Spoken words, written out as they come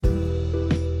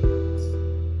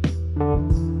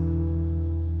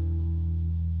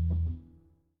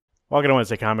Welcome to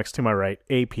Wednesday Comics. To my right,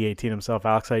 AP18 himself.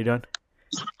 Alex, how you doing?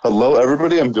 Hello,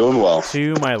 everybody. I'm doing well.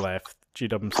 To my left,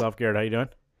 GW himself. Garrett, how you doing?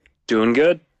 Doing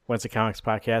good. Wednesday Comics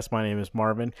Podcast. My name is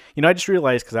Marvin. I just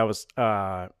realized because I was,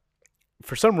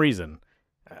 for some reason,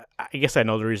 I guess I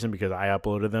know the reason because I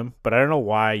uploaded them, but I don't know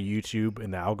why YouTube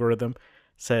and the algorithm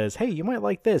says, hey, you might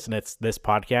like this, and it's this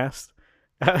podcast.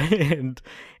 So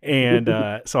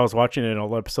I was watching an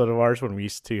old episode of ours when we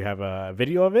used to have a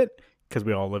video of it because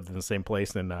we all lived in the same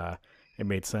place, and it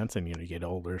made sense. And you get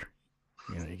older,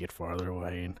 you get farther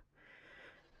away. And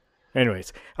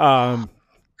anyways,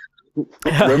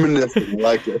 Reminiscing,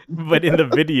 like it. but in the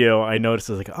video, I noticed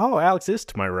I was like, oh, Alex is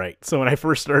to my right. So when I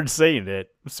first started saying it,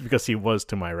 it's because he was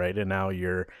to my right, and now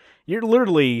you're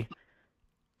literally,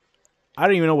 I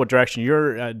don't even know what direction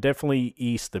you're. Definitely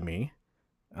east of me.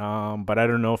 But I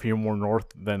don't know if you're more north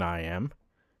than I am.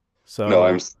 So No,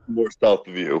 I'm more south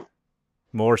of you.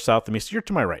 more south of me. So you're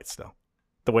to my right still.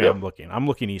 The way Yep. I'm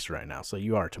looking east right now. So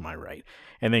you are to my right.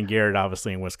 And then Garrett,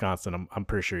 obviously in Wisconsin, I'm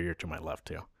pretty sure you're to my left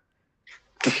too.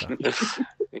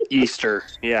 Easter,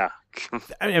 yeah.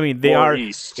 I mean, they More are.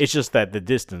 east. It's just that the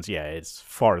distance, yeah, it's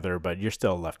farther, but you're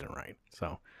still left and right.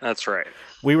 So That's right.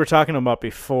 we were talking about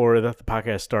before the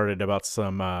podcast started about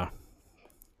some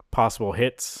possible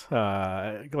hits,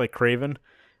 like Craven,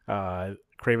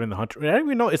 Craven the Hunter. I don't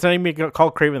even know. It's not even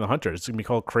called Craven the Hunter. It's gonna be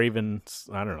called Craven's.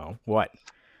 I don't know what.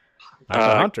 Not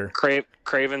the Hunter.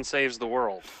 Craven Saves the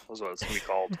World was what it's going to be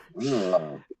called.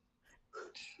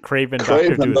 Craven Doctor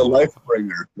Craven the Doolittle. Life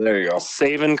Bringer. There you go.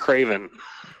 Saving Craven.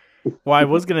 Well, I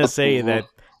was gonna say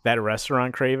that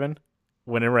restaurant Craven.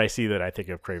 Whenever I see that, I think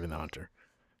of Craven the Hunter.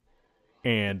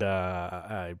 And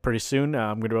pretty soon,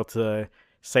 I'm gonna be able to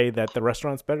say that the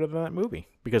restaurant's better than that movie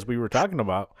because we were talking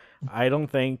about. I don't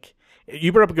think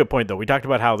you brought up a good point though. We talked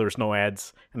about how there's no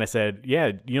ads, and I said,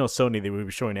 yeah, Sony, they would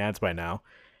be showing ads by now.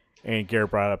 And Garrett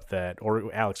brought up that,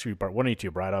 or Alex, one of you two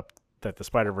brought up that the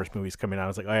Spider-Verse movie's coming out. I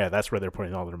was like, oh yeah, that's where they're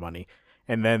putting all their money.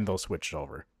 And then they'll switch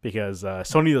over because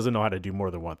Sony doesn't know how to do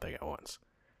more than one thing at once.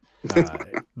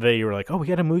 They were like, oh, we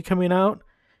got a movie coming out,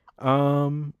 but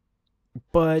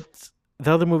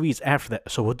the other movie is after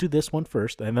that, so we'll do this one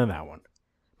first and then that one.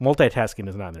 Multitasking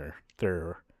is not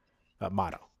their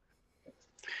motto.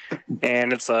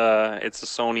 And it's a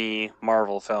Sony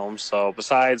Marvel film. So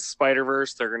besides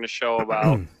Spider-Verse, they're going to show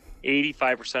about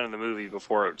 85% of the movie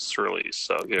before it's released.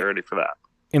 So get ready for that.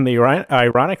 And the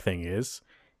ironic thing is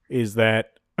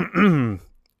that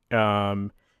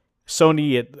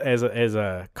Sony as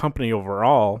a company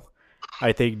overall,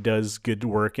 I think does good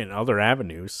work in other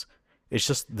avenues. It's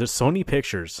just the Sony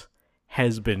Pictures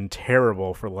has been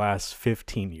terrible for the last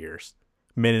 15 years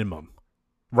minimum.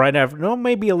 Right after, no,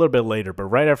 maybe a little bit later, but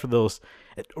right after those,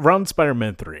 around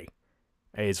Spider-Man 3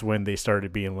 is when they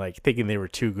started being like thinking they were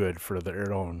too good for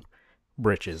their own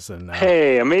britches. And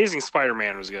Hey, Amazing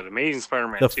Spider-Man was good. Amazing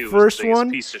Spider-Man The 2 first was the biggest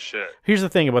one? piece of shit. here's the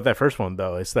thing about that first one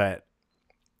though, is that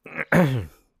I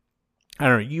don't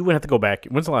know. You would have to go back.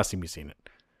 When's the last time you've seen it?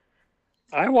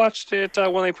 I watched it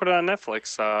when they put it on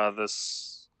Netflix this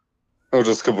Oh,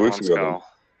 just a couple weeks months ago.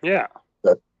 Yeah.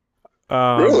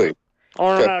 Really?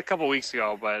 Or Okay. not a couple weeks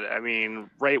ago, but I mean,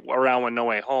 right around when No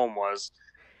Way Home was,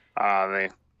 they A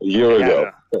year had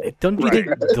ago.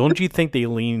 Don't you think they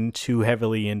lean too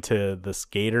heavily into the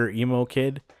skater emo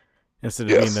kid instead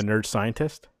of Yes. being the nerd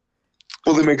scientist?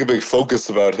 Well, they make a big focus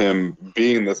about him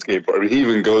being the skateboarder. I mean, he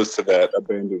even goes to that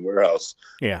abandoned warehouse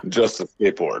Yeah, just to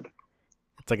skateboard.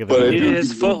 it's like But it I do is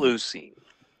think- Footloose scene.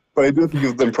 But I do think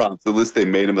give them props. At least they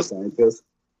made him a scientist.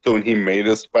 So when he made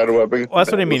his spider webbing, well, that's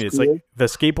what I that mean. was It's cool. like the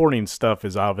skateboarding stuff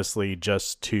is obviously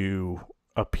just to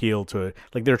appeal to,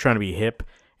 like they're trying to be hip.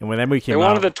 And when that movie They came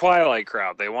wanted out, the Twilight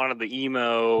crowd. They wanted the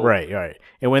emo. right.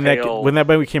 And when Pale. that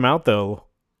movie came out, though,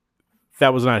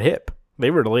 that was not hip. They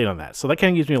were late on that, so that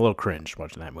kind of gives me a little cringe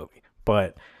watching that movie.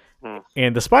 But and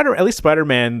at least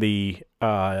Spider-Man, the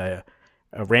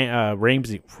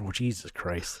Ramsey, oh, Jesus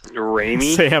Christ,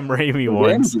 Raimi. Sam Raimi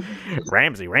ones,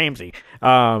 Ramsey. Ramsey.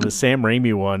 The Sam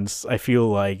Raimi ones, I feel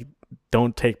like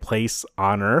don't take place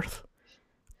on Earth.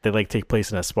 They like take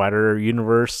place in a Spider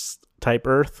Universe type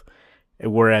Earth.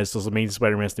 Whereas those Amazing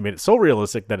Spider-Mans, they made it so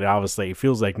realistic that it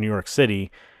feels like New York City.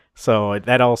 So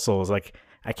that also is like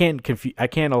I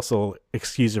can't also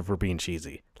excuse it for being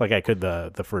cheesy, like I could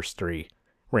the first three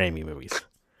Raimi movies.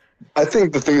 I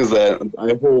think the thing is that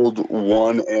I hold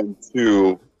 1 and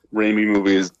 2 Raimi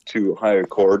movies to higher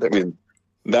chord. I mean,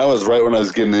 that was right when I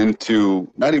was getting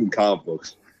into not even comic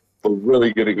books, but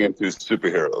really getting into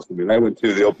superheroes. I mean, I went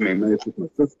to the opening nights with my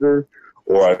sister,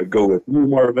 or I'd go with you,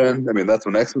 Marvin. I mean, that's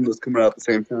when X-Men was coming out at the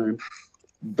same time.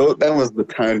 That was the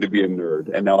time to be a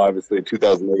nerd. And now, obviously,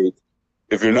 2008,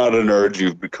 if you're not a nerd,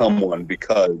 you've become one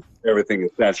because everything is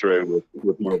saturated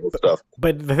with Marvel stuff.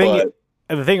 But the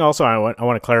thing also I want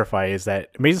to clarify is that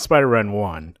Amazing Spider-Man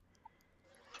 1,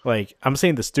 like, I'm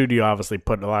saying the studio obviously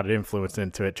put a lot of influence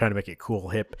into it, trying to make it cool,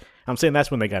 hip. I'm saying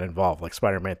that's when they got involved, like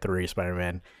Spider-Man 3,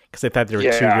 Spider-Man, because they thought they were too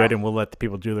good and we'll let the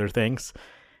people do their things.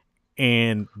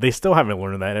 And they still haven't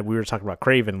learned that. And we were talking about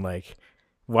Craven, like,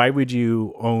 why would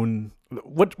you own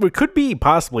what could be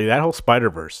possibly that whole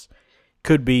Spider-Verse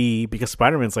could be because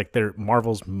Spider-Man's like their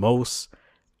Marvel's most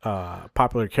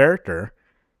popular character,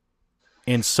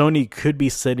 and Sony could be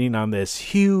sitting on this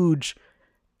huge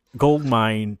gold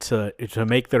mine to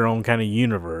make their own kind of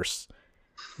universe,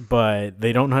 but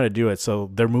they don't know how to do it, so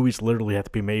their movies literally have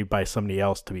to be made by somebody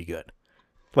else to be good.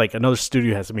 Like, another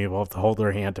studio has to be involved to hold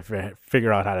their hand to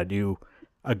figure out how to do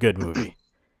a good movie.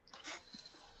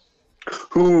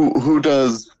 Who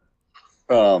does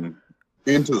Into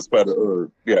the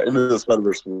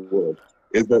Spider-Verse world?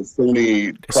 Is that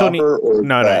Sony proper Sony, or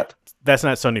no, that? no, that's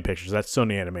not Sony Pictures. That's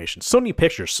Sony Animation. Sony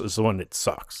Pictures is the one that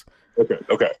sucks. Okay.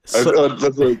 That's what I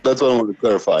wanted to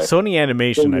clarify. Sony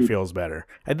Animation, I feel, is better.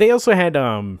 And they also had,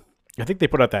 I think they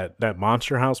put out that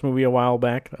Monster House movie a while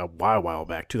back,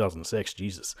 2006.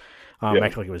 Jesus,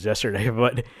 act like it was yesterday.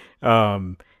 But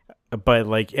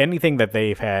like anything that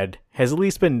they've had has at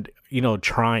least been,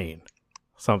 trying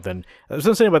something. What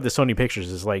I'm saying about the Sony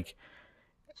Pictures is like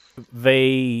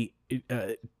they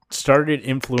started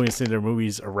influencing their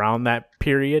movies around that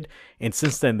period, and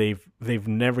since then they've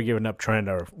never given up trying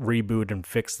to reboot and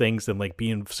fix things and like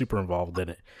being super involved in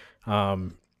it.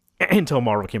 Until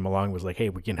Marvel came along and was like, hey,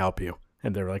 we can help you,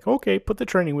 and they're like, okay, put the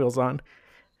training wheels on.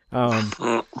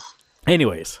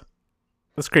 Anyways,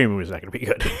 this Scream movie is not going to be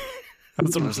good.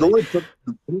 That's what I'm saying. The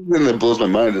thing that blows my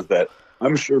mind is that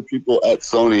I'm sure people at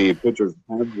Sony Pictures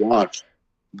have watched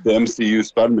the MCU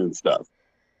Spider-Man stuff.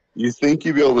 You think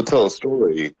you'd be able to tell a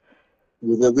story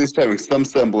with at least having some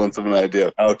semblance of an idea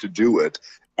of how to do it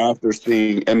after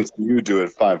seeing MCU do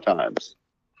it 5 times.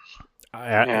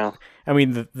 I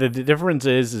mean, the difference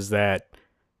is that,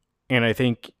 and I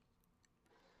think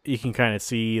you can kind of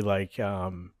see, like,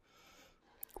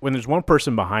 when there's one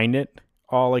person behind it,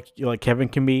 all like Kevin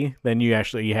can be, then you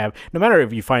actually have, no matter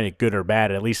if you find it good or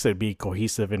bad, at least it'd be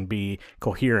cohesive and be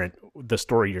coherent, the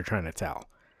story you're trying to tell.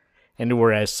 And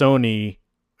whereas Sony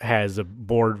has a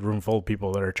boardroom full of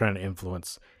people that are trying to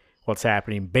influence what's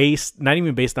happening, not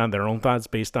even based on their own thoughts,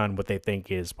 based on what they think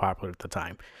is popular at the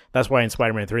time. That's why in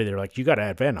Spider-Man 3, they're like, you got to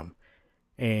add Venom.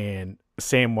 And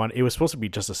Sam it was supposed to be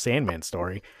just a Sandman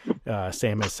story,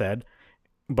 Sam has said.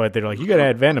 But they're like, you got to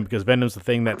add Venom because Venom's the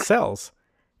thing that sells.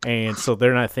 And so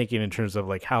they're not thinking in terms of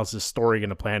like, how's this story going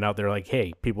to plan out? They're like,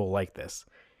 hey, people like this.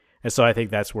 And so I think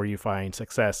that's where you find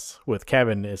success with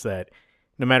Kevin, is that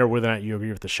no matter whether or not you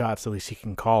agree with the shots, at least he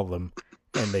can call them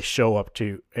and they show up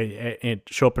and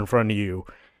show up in front of you.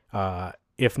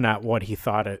 If not what he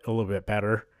thought a little bit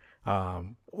better.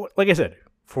 Like I said,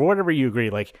 for whatever you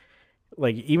agree, like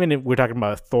even if we're talking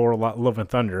about Thor, Love and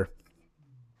Thunder,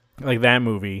 like that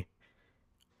movie,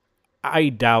 I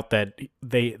doubt that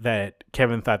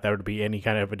Kevin thought that would be any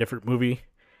kind of a different movie,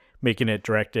 making it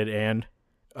directed and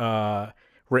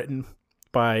written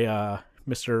by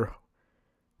Mr.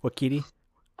 Wakiti.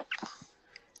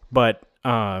 But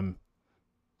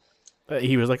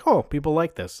he was like, oh, people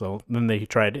like this. So then they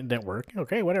tried it, it didn't work.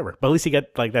 Okay, whatever. But at least he got,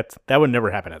 like, that would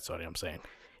never happen at Sony, I'm saying.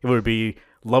 It would be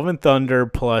Love and Thunder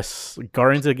plus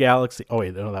Guardians of the Galaxy. Oh,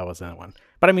 wait, no, that wasn't that one.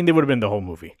 But I mean, they would have been the whole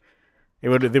movie. They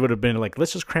would have been like,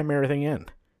 let's just cram everything in.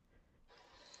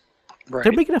 Right.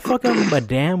 They're making a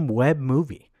Madame Web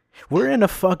movie. We're in a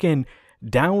fucking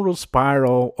downward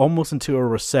spiral, almost into a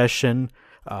recession.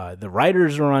 The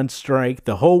writers are on strike.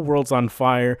 The whole world's on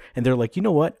fire. And they're like, you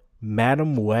know what?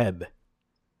 Madame Web.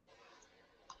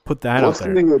 Put that out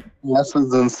there. What's the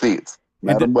asses and seats?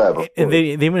 Madame Web. And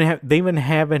they even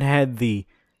haven't had the,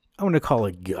 I want to call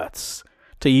it guts,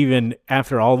 to even,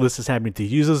 after all this is happening, to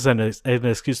use this as an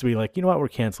excuse to be like, you know what, we're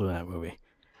canceling that movie.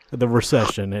 The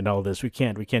recession and all this. We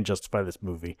can't justify this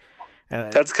movie.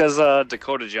 That's because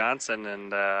Dakota Johnson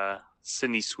and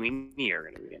Sydney Sweeney are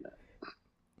going to be in it.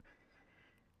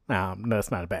 Now,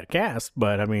 that's not a bad cast,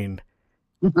 but I mean,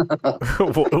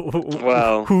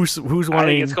 well, who's wanting? I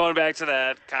think it's going back to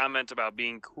that comment about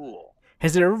being cool.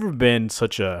 Has there ever been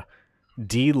such a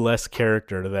D-list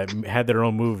character that had their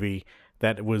own movie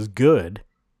that was good?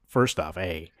 First off,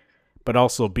 A, but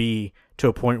also B, to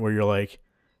a point where you're like,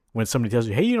 when somebody tells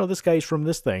you, hey, this guy's from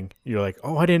this thing, you're like,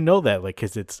 oh, I didn't know that, like,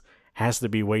 because it's has to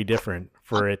be way different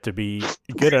for it to be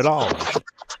good at all.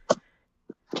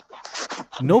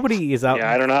 Nobody is out.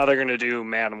 Yeah, I don't know how they're going to do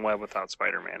Madame Web without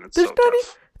Spider-Man.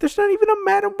 There's not even a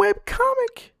Madame Web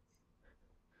comic.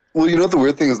 Well, you know what the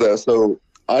weird thing is that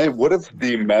what if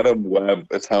the Madam Web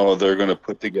is how they're going to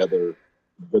put together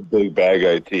the big bad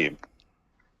guy team?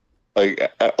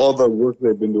 Like all the work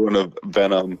they've been doing of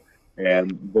Venom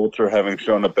and Vulture having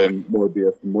shown up in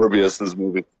Morbius's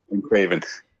movie, and Craven,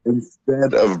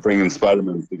 instead of bringing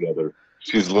Spider-Man together,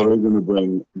 she's literally going to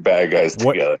bring bad guys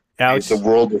together. Alex, the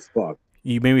world is fucked.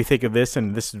 You made me think of this,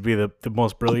 and this would be the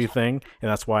most brilliant thing,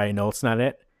 and that's why I know it's not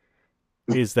it.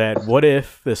 Is that what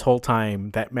if this whole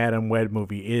time that Madam Web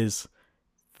movie is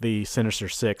the Sinister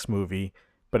Six movie,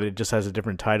 but it just has a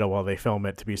different title while they film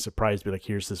it to be surprised, be like,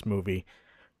 here's this movie.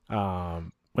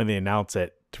 When they announce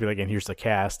it, to be like, and here's the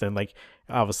cast, and like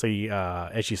obviously,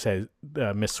 as you said,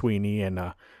 Miss Sweeney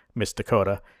and Miss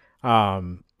Dakota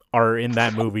are in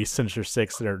that movie Sinister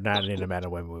Six that are not in a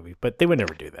Madam Web movie, but they would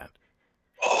never do that.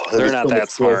 Oh, they're not that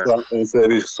smart.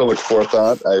 There's so much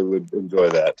forethought. I would enjoy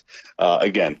that.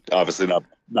 Again, obviously not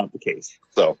the case.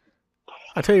 So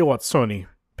I'll tell you what, Sony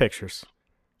Pictures,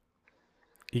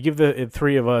 you give the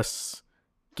three of us,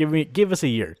 give us a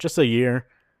year, just a year.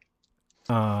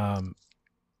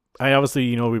 I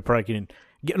obviously, we probably can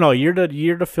get a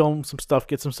year to film some stuff,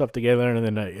 get some stuff together, and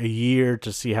then a year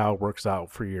to see how it works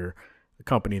out for your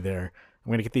company there.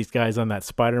 I'm gonna get these guys on that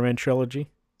Spider-Man trilogy.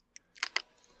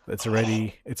 It's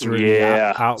already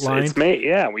outlined. It's made.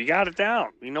 Yeah, we got it down.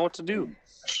 We know what to do.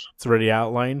 It's already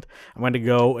outlined. I'm going to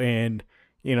go and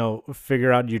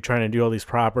figure out you're trying to do all these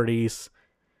properties,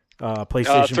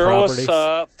 PlayStation properties.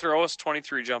 Throw us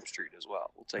 23 Jump Street as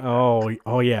well. We'll take.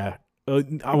 Oh yeah.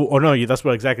 No, that's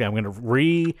what exactly. I'm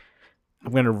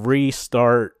gonna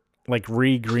restart, like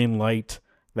green light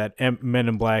that Men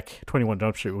in Black 21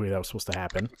 Jump Street movie that was supposed to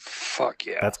happen. Fuck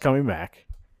yeah, that's coming back.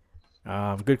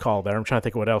 Good call there. I'm trying to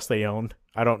think of what else they own.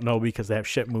 I don't know because they have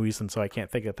shit movies, and so I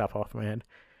can't think of the top off my head.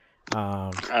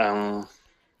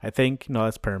 I think no,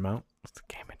 that's Paramount.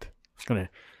 Damn it! It's gonna.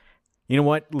 You know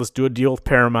what? Let's do a deal with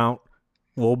Paramount.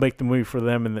 We'll make the movie for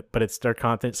them, but it's their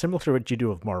content, similar to what you do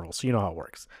with Marvel. So you know how it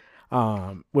works.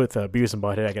 With Beavis and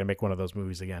Butthead, I gotta make one of those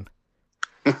movies again.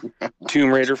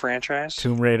 Tomb Raider franchise.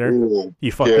 Tomb Raider. Ooh,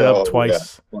 you fucked it up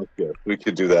twice. Yeah. We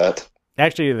could do that.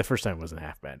 Actually, the first time wasn't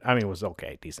half bad. I mean, it was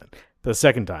okay, decent. The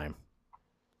second time,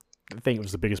 I think it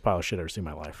was the biggest pile of shit I've ever seen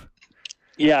in my life.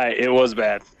 Yeah, it was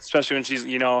bad. Especially when she's,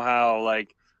 how,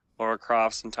 like, Laura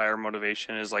Croft's entire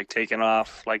motivation is, like, taking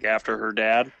off, like, after her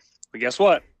dad. But guess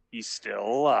what? He's still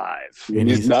alive. And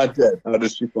he's not dead. How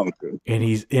does she function? And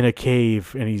he's in a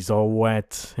cave, and he's all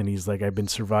wet, and he's like, I've been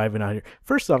surviving out here.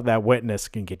 First off, that wetness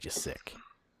can get you sick.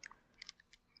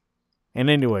 And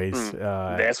anyways,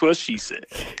 that's what she said.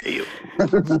 Yeah,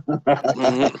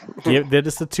 that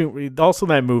is the tomb. Also,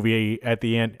 that movie at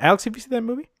the end. Alex, have you seen that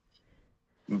movie?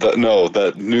 No,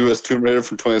 that newest Tomb Raider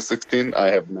from 2016. I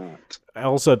have not.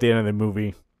 Also, at the end of the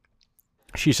movie,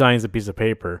 she signs a piece of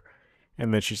paper,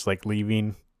 and then she's like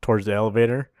leaving towards the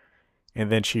elevator, and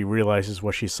then she realizes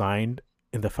what she signed,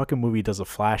 and the fucking movie does a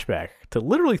flashback to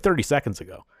literally 30 seconds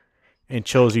ago, and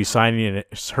shows you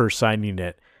her signing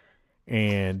it,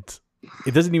 and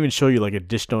it doesn't even show you like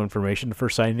additional information for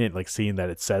signing it, like seeing that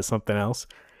it says something else.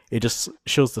 It just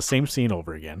shows the same scene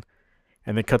over again,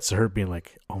 and then cuts to her being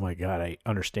like, "Oh my god, I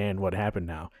understand what happened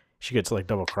now." She gets like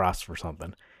double crossed for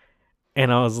something,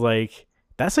 and I was like,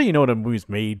 "That's how you know what a movie's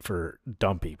made for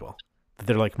dumb people." That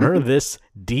they're like, "Remember this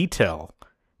detail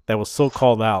that was so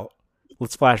called out?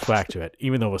 Let's flash back to it,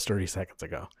 even though it was 30 seconds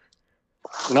ago."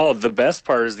 No, the best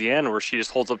part is the end where she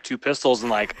just holds up two pistols and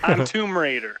like, "I'm Tomb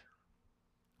Raider."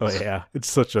 Oh yeah, it's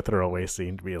such a throwaway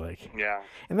scene to be like. Yeah,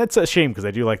 and that's a shame because I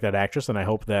do like that actress, and I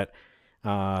hope that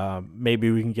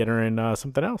maybe we can get her in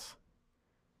something else.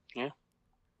 Yeah.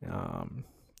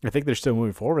 I think they're still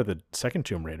moving forward with the second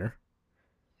Tomb Raider.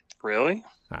 Really?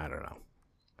 I don't know.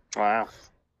 Wow.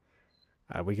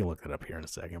 We can look that up here in a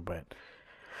second, but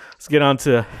let's get on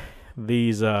to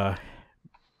these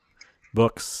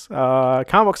books. Comic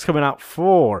books coming out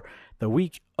for the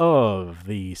week of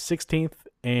the 16th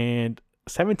and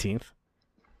 17th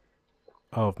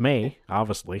of May,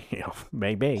 obviously,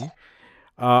 May.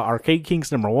 Arcade Kings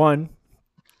 #1,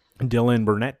 Dylan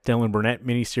Burnett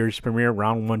miniseries premiere,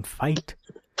 round 1 fight.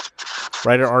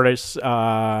 Writer-artist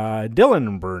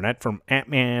Dylan Burnett from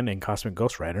Ant-Man and Cosmic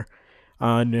Ghost Rider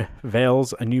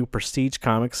unveils a new Prestige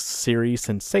Comics series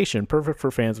sensation, perfect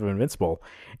for fans of Invincible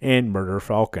and Murder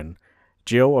Falcon.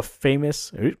 Joe, a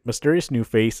famous, mysterious new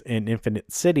face in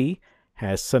Infinite City,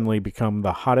 has suddenly become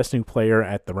the hottest new player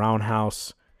at the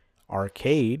Roundhouse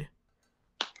Arcade.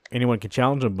 Anyone can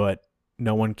challenge him, but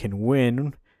no one can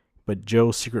win. But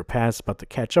Joe's secret past is about to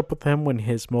catch up with him when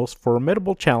his most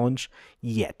formidable challenge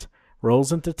yet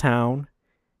rolls into town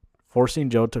forcing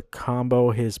Joe to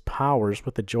combo his powers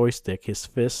with the joystick, his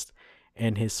fist,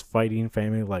 and his fighting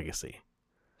family legacy.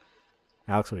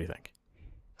 Alex, what do you think?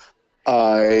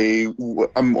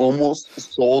 I'm almost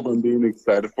sold on being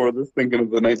excited for this, thinking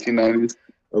of the 1990s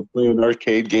of playing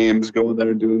arcade games, going there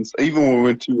and doing, even when we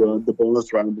went to the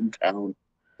bonus round in town.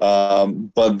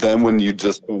 But then when you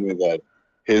just told me that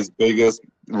his biggest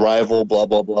rival, blah,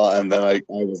 blah, blah, and then I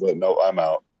was like, no, I'm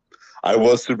out. I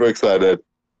was super excited,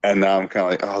 and now I'm kind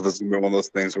of like, oh, this is going to be one of those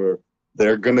things where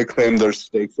they're going to claim their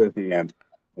stakes at the end.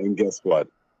 And guess what?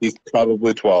 He's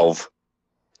probably 12.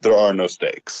 There are no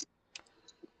stakes.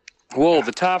 Whoa,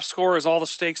 the top score is all the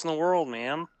stakes in the world,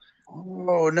 man.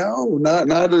 Oh, no,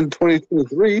 not in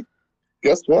 2023.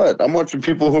 Guess what? I'm watching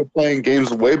people who are playing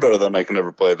games way better than I can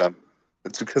ever play them.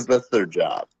 It's because that's their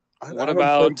job. What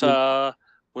about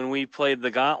when we played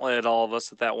the Gauntlet, all of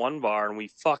us at that one bar, and we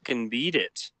fucking beat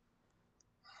it?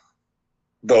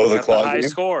 The claw the high game?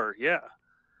 score, yeah.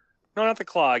 No, not the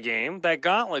claw game. That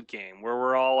Gauntlet game where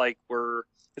we're all like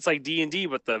it's like D&D,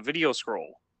 but the video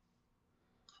scroll.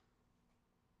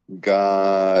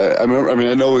 I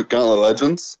know Gauntlet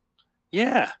Legends.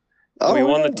 Yeah. Oh, We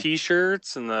won yeah. the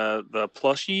T-shirts and the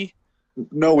plushie.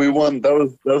 No, we won. That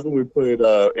was when we played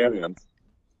Aliens.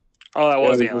 Oh, that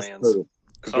was Aliens.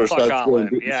 Because Oh, we're fuck side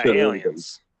Gauntlet. scrolling, Yeah, shit,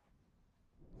 Aliens.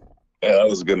 Yeah, that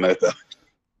was a good night though.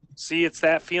 See, it's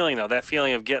that feeling though. That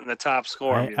feeling of getting the top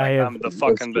score. And be I like, have- I'm the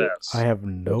fucking best. I have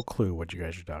no clue what you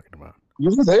guys are talking about.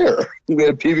 You were there. We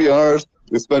had PBRs.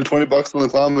 We spent $20 on the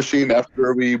claw machine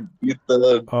after we beat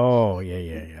the Oh,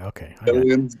 yeah. Okay. I got it.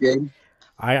 Aliens game.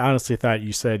 I honestly thought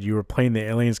you said you were playing the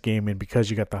Aliens game, and because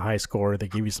you got the high score, they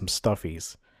gave you some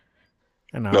stuffies.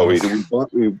 And I No, we was- played a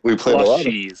lot of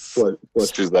Plushies.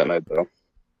 plushies that night though.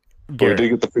 But we Garrett, did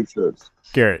get the free shirts.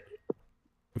 Garrett,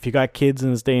 if you got kids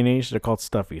in this day and age, they're called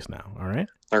stuffies now. All right.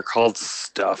 They're called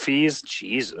stuffies.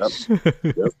 Jesus. Yep,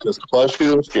 because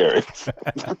plushies are scary.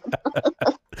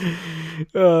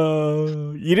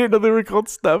 You didn't know they were called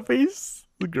stuffies?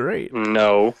 Great.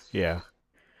 No. Yeah.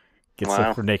 Get Wow.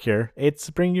 stuff for daycare. It's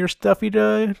bring your stuffy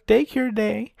to daycare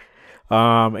day.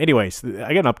 Anyways,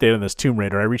 I got an update on this Tomb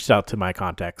Raider. I reached out to my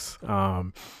contacts.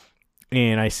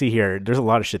 And I see here there's a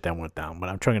lot of shit that went down, but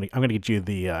I'm gonna get you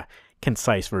the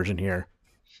concise version here.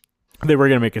 They were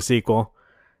gonna make a sequel,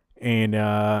 and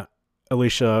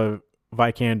Alicia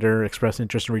Vikander expressed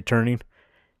interest in returning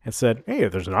and said, "Hey,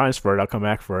 if there's an audience for it, I'll come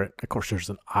back for it." Of course, there's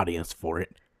an audience for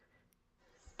it.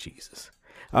 Jesus.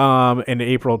 In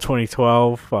April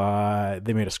 2012,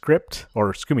 they made a script,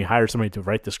 or hired somebody to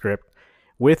write the script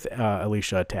with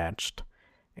Alicia attached,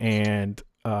 and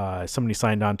somebody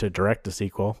signed on to direct the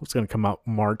sequel. It's going to come out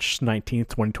March 19th,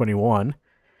 2021.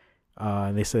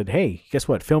 And they said, hey, guess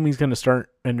what? Filming's going to start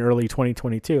in early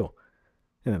 2022.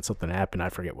 And then something happened. I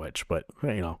forget which, but,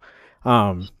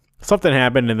 something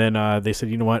happened. And then they said,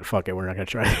 you know what? Fuck it. We're not going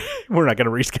to try. We're not going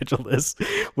to reschedule this,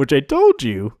 which I told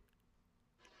you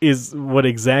is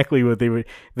exactly what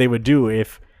they would do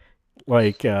if,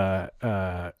 like,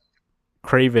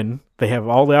 Craven, they have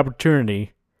all the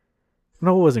opportunity.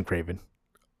 No, it wasn't Craven.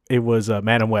 It was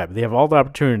Madam Web. They have all the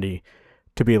opportunity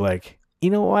to be like, you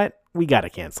know what? We got to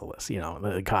cancel this,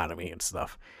 the economy and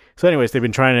stuff. So anyways, they've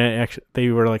been trying to, they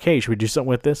were like, hey, should we do something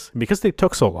with this? And because they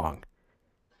took so long,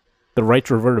 the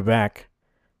rights reverted back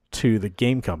to the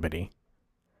game company,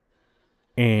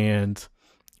 and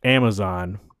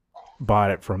Amazon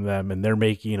bought it from them, and they're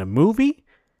making a movie,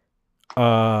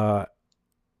 TV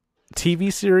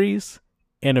series,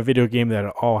 and a video game that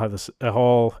all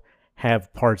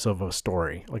have parts of a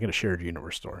story, like in a shared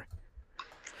universe story.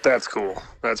 That's cool.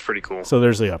 That's pretty cool. So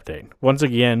there's the update. Once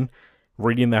again,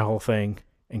 reading that whole thing,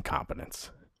 incompetence.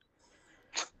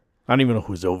 I don't even know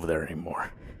who's over there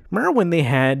anymore. Remember when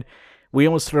we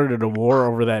almost started a war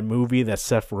over that movie that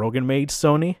Seth Rogen made,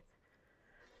 Sony?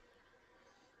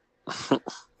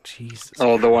 Jesus.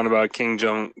 Oh, the one about Kim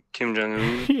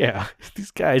Jong-un? Yeah,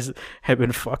 these guys have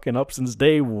been fucking up since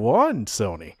day one,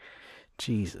 Sony.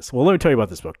 Jesus. Well, let me tell you about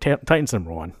this book. Titans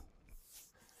 #1.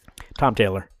 Tom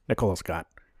Taylor, Nicola Scott.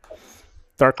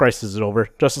 Dark Crisis is over.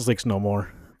 Justice League's no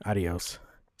more. Adios.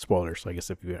 Spoilers, I guess,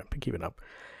 if you've been keeping up.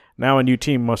 Now a new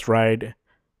team must rise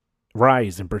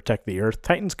and protect the Earth.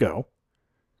 Titans go.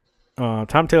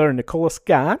 Tom Taylor and Nicola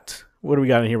Scott. What do we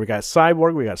got in here? We got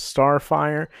Cyborg. We got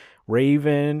Starfire.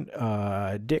 Raven.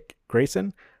 Dick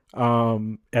Grayson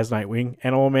as Nightwing.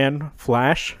 Animal Man.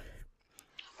 Flash.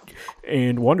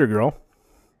 And Wonder Girl.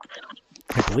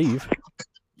 I believe.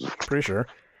 Pretty sure.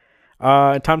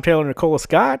 Tom Taylor and Nicola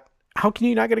Scott. How can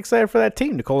you not get excited for that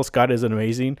team? Nicola Scott is an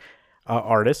amazing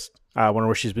artist. I wonder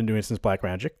what she's been doing since Black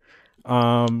Magic.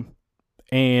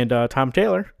 And Tom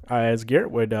Taylor, as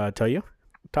Garrett would tell you,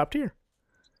 top tier.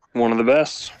 One of the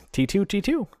best.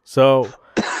 T2. So,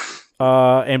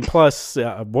 and plus,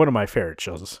 one of my favorite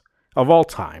shows of all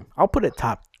time. I'll put it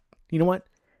top. You know what?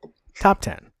 Top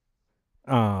 10.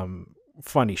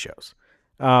 Funny shows.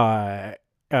 Teen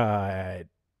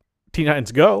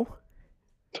Titans Go.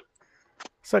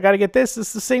 So I got to get this.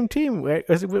 It's the same team.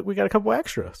 We got a couple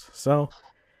extras. So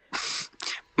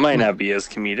might not be as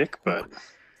comedic, but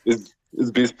Is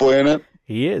Beast Boy in it?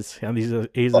 he is, and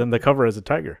he's on the cover as a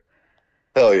tiger.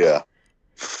 Hell yeah.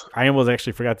 I almost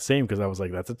actually forgot to say him because I was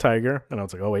like, "That's a tiger," and I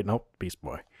was like, "Oh wait, nope, Beast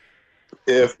Boy."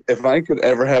 If I could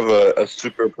ever have a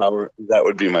superpower, that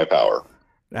would be my power.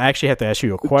 I actually have to ask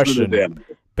you a question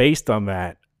based on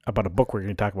that about a book we're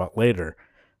going to talk about later.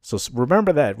 So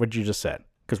remember that what you just said,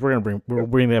 because we're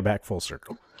bring that back full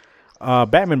circle.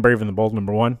 Batman: Brave and the Bold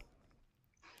 #1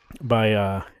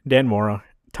 by Dan Mora,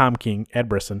 Tom King, Ed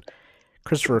Brisson,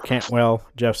 Christopher Cantwell,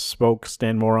 Jeff Spoke,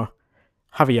 Stan Mora,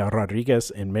 Javier Rodriguez,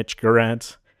 and Mitch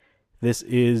Gerads. This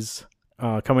is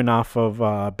coming off of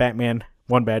Batman: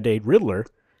 One Bad Day, Riddler.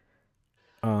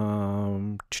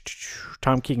 Tom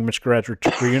King and Mitch Gerads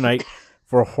reunite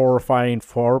for a horrifying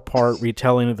four-part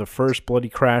retelling of the first bloody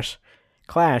clash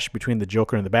between the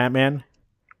Joker and the Batman.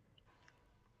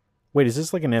 Wait, is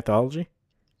this like an anthology?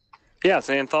 yeah, it's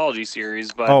an anthology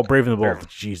series. But Oh, Brave and the Bold.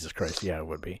 Jesus Christ. Yeah, it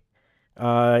would be.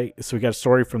 So we got a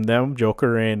story from them,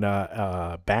 Joker and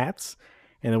Bats.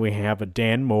 And then we have a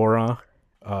Dan Mora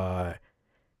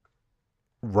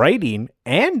writing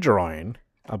and drawing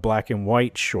a black and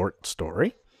white short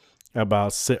story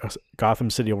about Gotham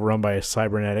City overrun by a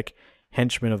cybernetic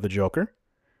henchman of the Joker.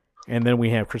 And then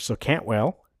we have Crystal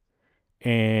Cantwell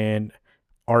and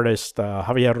artist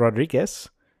Javier Rodriguez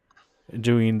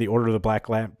doing The Order of the Black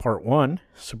Lamp Part 1.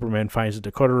 Superman finds a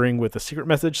decoder ring with a secret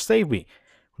message, "Save me,"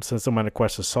 and sends him on a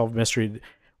quest to solve mystery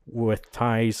with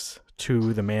ties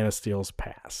to the Man of Steel's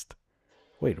past.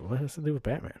 Wait, what has to do with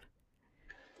Batman?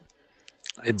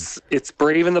 it's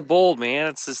Brave and the Bold, man.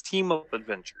 It's his team up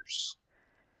adventures.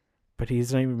 But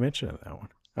he's not even mentioned that one.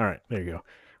 All right, there you go.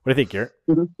 What do you think, Garrett?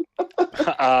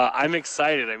 I'm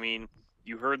excited. I mean,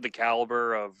 you heard the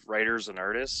caliber of writers and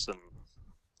artists, and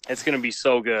it's going to be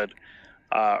so good.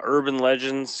 Urban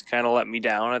Legends kind of let me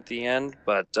down at the end,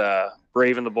 but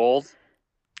Brave and the Bold,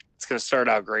 it's going to start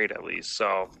out great at least.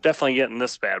 So definitely getting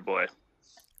this bad boy.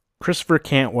 Christopher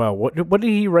Cantwell. What did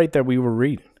he write that we were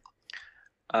reading?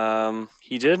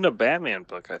 He did in a Batman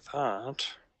book, I thought.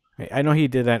 I know he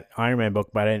did that Iron Man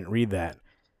book, but I didn't read that.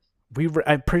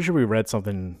 I'm pretty sure we read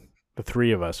something, the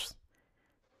three of us,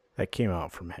 that came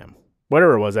out from him.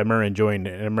 Whatever it was, I remember enjoying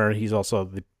it. And I remember he's also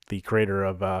the creator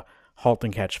of Halt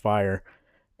and Catch Fire,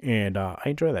 and I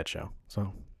enjoy that show.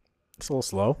 So it's a little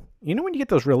slow. You know when you get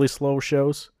those really slow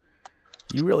shows,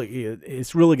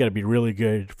 it's really got to be really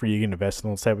good for you to invest in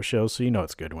those type of shows. So you know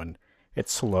it's good when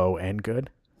it's slow and good.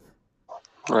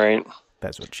 Right.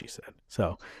 That's what she said.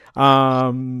 So,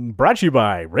 brought to you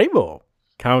by Rainbow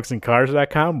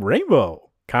Comicsandcards.com. Rainbow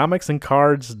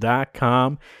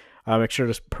Comicsandcards.com. Make sure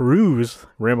to peruse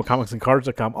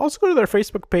RainbowComicsandCards.com. Also go to their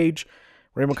Facebook page,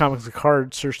 Rainbow Comics and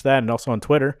Cards. Search that, and also on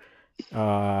Twitter.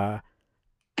 They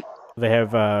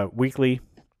have weekly,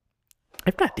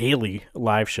 if not daily,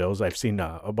 live shows. I've seen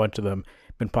a bunch of them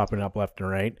been popping up left and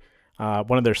right.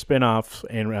 One of their spin-offs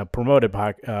and promoted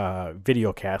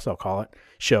video casts, I'll call it,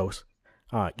 shows.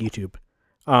 YouTube.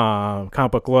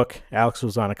 Comic Book Look. Alex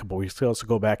was on a couple weeks ago, so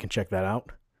go back and check that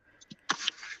out.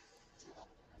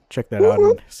 Check that out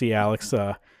and see Alex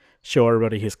show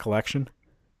everybody his collection.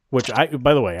 Which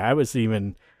by the way, it's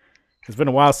been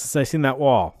a while since I've seen that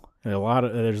wall. And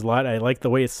there's a lot. I like the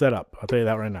way it's set up. I'll tell you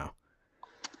that right now.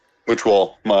 Which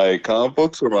wall? My comic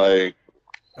books or my?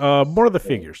 More of the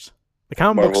figures. The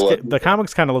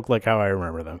comics kind of look like how I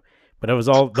remember them, but it was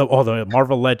all the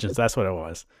Marvel Legends. That's what it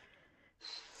was.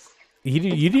 You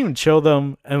didn't even show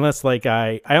them unless I'm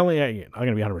gonna be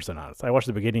 100% honest. I watched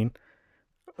the beginning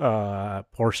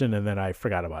portion and then I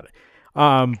forgot about it.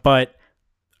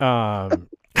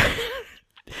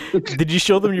 Did you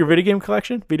show them your video game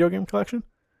collection?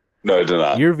 No, I did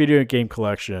not. Your video game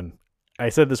collection, I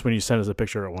said this when you sent us a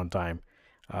picture at one time,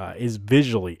 is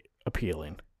visually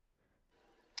appealing.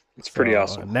 It's pretty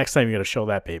awesome. Next time you got to show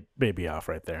that baby off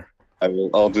right there.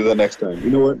 I'll do that next time. You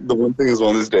know what? The one thing is,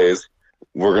 one of these days,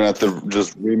 we're gonna have to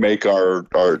just remake our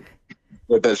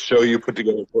like that show you put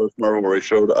together for us, Marvel, where we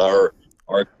showed our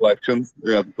collections.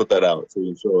 We're gonna have to put that out so we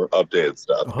can show our updated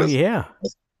stuff. Oh yeah.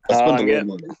 I spent a lot of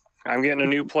money. I'm getting a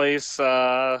new place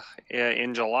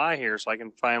in July here, so I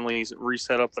can finally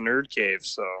reset up the Nerd Cave.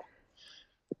 So,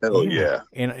 hell yeah!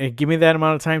 And give me that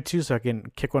amount of time too, so I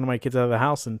can kick one of my kids out of the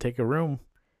house and take a room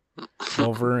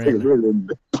over Take a and minute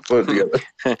and put it together.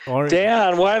 or,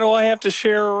 Dad, why do I have to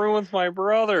share a room with my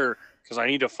brother? Because I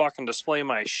need to fucking display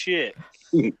my shit.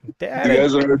 You Dad,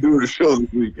 guys are doing a show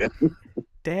this weekend.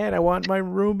 Dad, I want my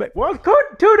room back. Well,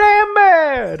 too damn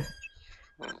bad.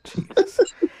 Jesus.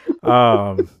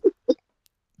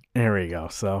 There we go.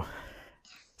 So,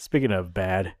 speaking of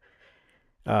bad,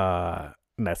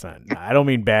 that's not. I don't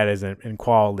mean bad as in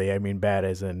quality. I mean bad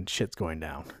as in shit's going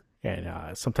down.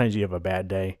 And sometimes you have a bad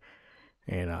day,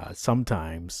 and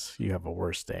sometimes you have a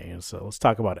worse day. And so let's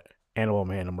talk about it. Animal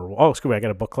Man number 1. Oh, excuse me, I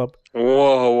got a book club.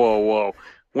 Whoa.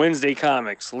 Wednesday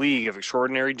Comics, League of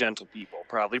Extraordinary Gentle People,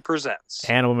 proudly presents.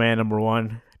 Animal Man number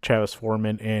 1, Travis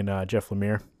Foreman and Jeff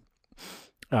Lemire.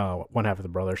 One half of the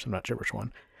brothers. I'm not sure which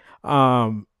one.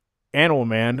 Animal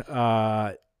Man.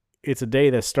 It's a day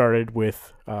that started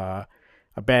with a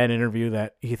bad interview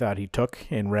that he thought he took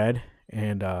and read,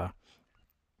 and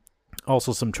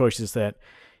also some choices that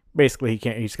basically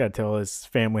he's got to tell his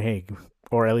family, hey,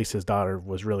 or at least his daughter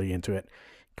was really into it.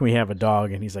 Can we have a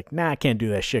dog? And he's like, nah, I can't do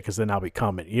that shit because then I'll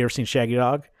become it. You ever seen Shaggy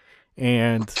Dog?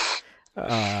 And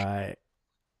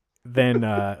then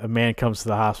a man comes to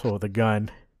the hospital with a gun.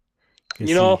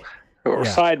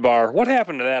 Sidebar, what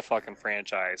happened to that fucking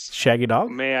franchise? Shaggy Dog?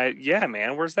 Yeah,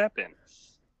 man, where's that been?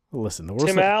 Listen,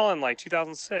 Tim Allen, like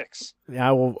 2006.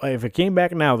 Yeah, well, if it came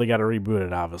back now, they got to reboot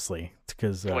it, obviously.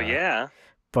 Because, yeah.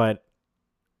 But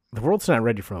the world's not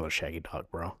ready for another Shaggy Dog,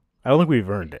 bro. I don't think we've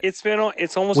earned it. It's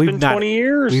almost been 20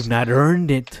 years. We've not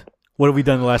earned it. What have we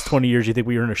done the last 20 years? You think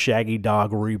we earned a Shaggy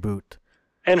Dog reboot?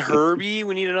 And Herbie,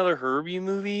 we need another Herbie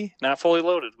movie. Not Fully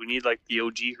Loaded. We need like the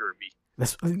OG Herbie.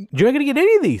 You're not gonna get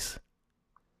any of these.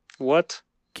 What?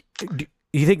 Do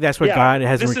you think that's why God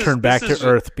has returned back to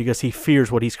Earth because He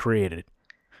fears what He's created?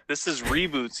 This is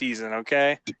reboot season,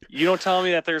 okay? You don't tell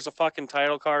me that there's a fucking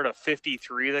title card of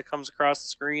 53 that comes across the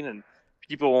screen and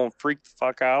people won't freak the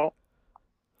fuck out.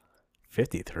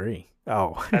 53.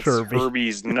 Oh, that's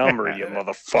Herbie's number, you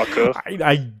motherfucker.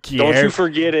 Don't you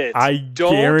forget it.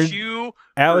 Don't you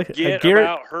forget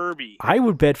about Herbie. I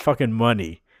would bet fucking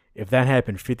money if that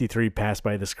happened, 53 passed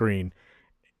by the screen,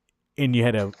 and you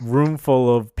had a room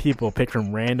full of people picked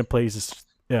from random places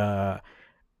throughout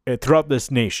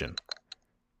this nation,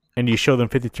 and you show them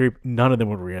 53, none of them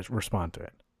would respond to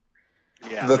it.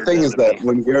 Yeah, the thing is that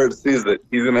when Garrett sees it,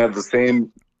 he's going to have the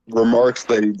same remarks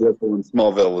that he did when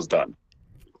Smallville was done.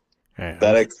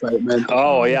 That excitement.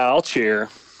 Oh, yeah, I'll cheer.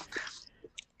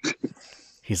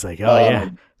 He's like, oh, yeah,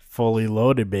 fully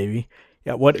loaded, baby.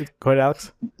 Yeah, what? Go ahead,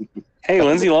 Alex. Hey,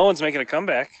 Lindsay Lohan's making a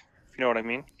comeback, if you know what I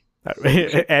mean.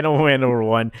 Animal Man number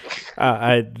 1.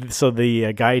 So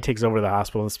the guy takes over the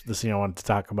hospital. This is the scene I wanted to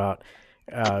talk about.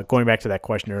 Going back to that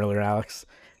question earlier, Alex.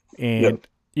 And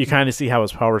you kind of see how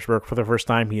his powers work for the first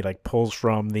time. He like pulls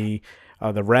from the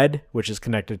red, which is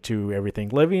connected to everything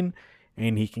living,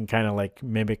 and he can kind of like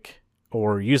mimic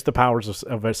or use the powers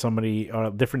of somebody or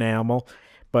a different animal,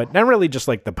 but not really just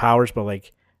like the powers, but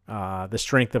like the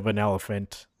strength of an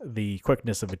elephant, the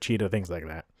quickness of a cheetah, things like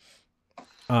that.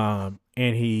 And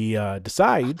he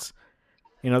decides,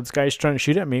 this guy's trying to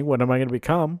shoot at me. What am I going to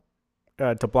become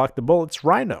to block the bullets?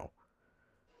 Rhino,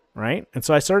 right? And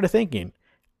so I started thinking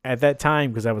at that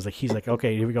time, because I was like, he's like,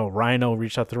 okay, here we go, Rhino,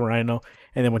 reach out to the Rhino.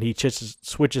 And then when he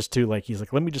switches to like, he's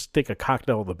like, let me just take a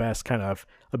cocktail of the best kind of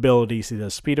abilities. He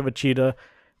does speed of a cheetah,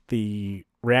 the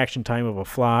reaction time of a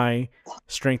fly,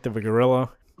 strength of a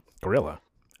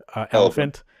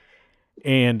elephant.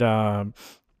 And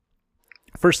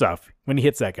first off, when he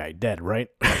hits that guy, dead, right?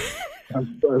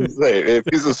 I'm trying to say, if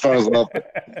he's as strong as an elephant,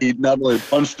 he not only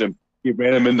punched him, he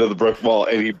ran him into the brick wall,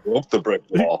 and he broke the brick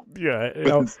wall. Yeah.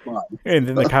 And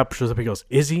then the cop shows up, he goes,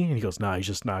 is he? And he goes, nah, he's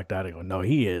just knocked out. I go, no,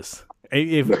 he is.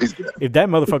 If that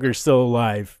motherfucker is still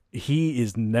alive, he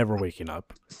is never waking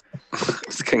up.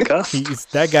 He's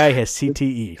concussed. That guy has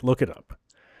CTE. Look it up.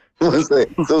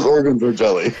 Those organs are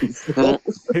jelly.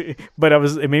 But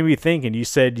it made me think, and you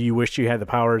said you wish you had the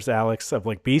powers, Alex, of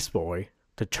like Beast Boy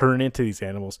to turn into these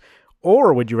animals,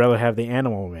 or would you rather have the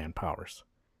Animal Man powers?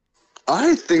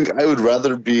 I think I would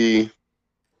rather be.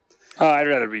 I'd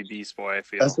rather be Beast Boy. I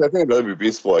feel. I think I'd rather be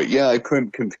Beast Boy. Yeah, I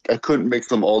couldn't mix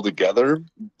them all together,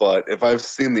 but if I've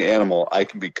seen the animal, I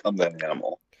can become that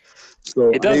animal.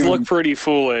 So it does look pretty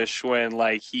foolish when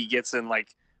like he gets in like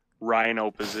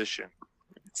Rhino position.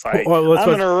 It's like I'm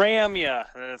gonna ram you,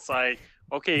 and it's like,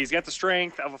 okay, he's got the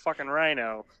strength of a fucking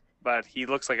rhino, but he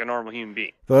looks like a normal human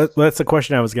being. Well, that's the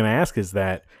question I was gonna ask. Is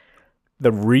that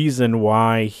the reason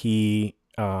why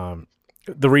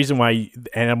the reason why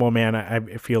Animal Man I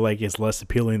feel like is less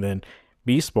appealing than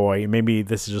Beast Boy? Maybe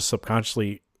this is just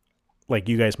subconsciously, like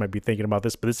you guys might be thinking about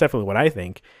this, but it's definitely what I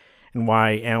think. and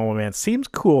why Animal Man seems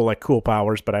cool, like cool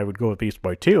powers, but I would go with Beast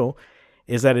Boy too,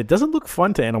 is that it doesn't look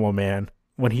fun to Animal Man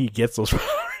when he gets those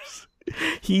powers.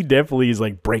 He definitely is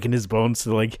like breaking his bones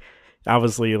to like,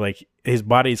 obviously like his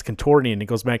body is contorting, and it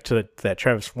goes back to that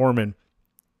Travis Foreman,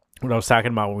 what I was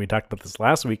talking about when we talked about this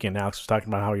last weekend. Alex was talking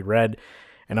about how he read,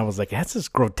 and I was like, that's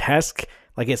just grotesque.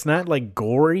 Like, it's not like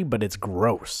gory, but it's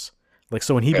gross. Like,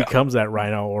 so when he becomes that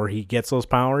Rhino or he gets those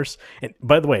powers, and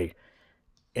by the way,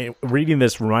 reading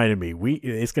this reminded me,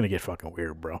 it's gonna get fucking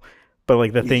weird, bro. But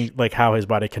like the thing, like how his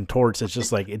body contorts, it's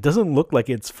just like it doesn't look like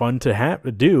it's fun to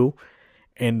do,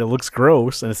 and it looks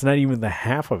gross, and it's not even the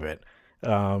half of it.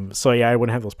 So yeah, I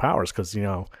wouldn't have those powers because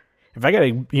if I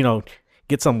gotta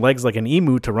get some legs like an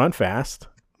emu to run fast,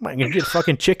 am I gonna get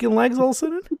fucking chicken legs all of a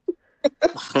sudden?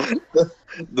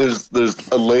 There's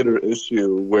a later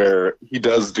issue where he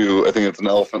does do, I think it's an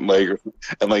elephant leg,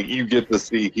 and like you get to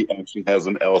see he actually has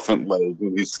an elephant leg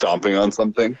when he's stomping on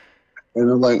something, and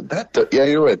I'm like, yeah,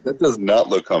 you're right, that does not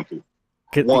look comfy.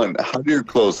 One, how do your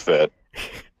clothes fit?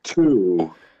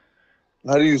 Two,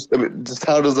 how does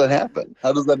that happen?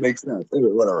 How does that make sense?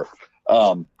 Anyway, whatever.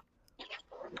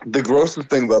 The grossest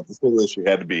thing about this whole issue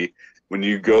had to be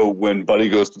when Buddy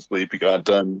goes to sleep, he got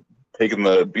done beating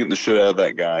the shit out of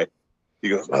that guy. He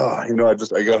goes, I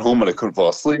got home and I couldn't fall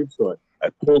asleep, so I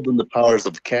pulled in the powers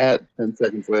of the cat. 10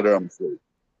 seconds later, I'm asleep.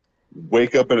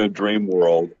 Wake up in a dream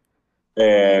world,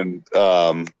 and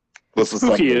this is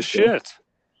spooky as shit.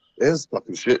 It is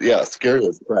fucking shit. Yeah, scary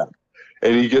as crap.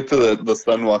 And you get to the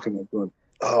son walking up going,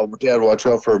 "Oh, Dad, watch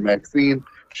out for Maxine.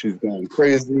 She's going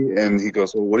crazy." And he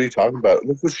goes, "Well, what are you talking about?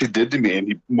 Look what she did to me." And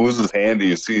he moves his hand, and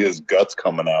you see his guts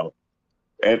coming out.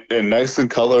 And nice and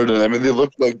colored, and I mean, they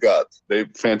look like guts.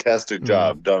 Fantastic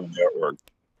job done in the artwork.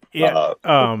 Yeah,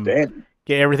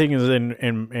 yeah, everything is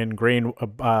in grain,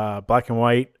 black and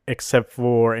white, except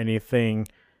for anything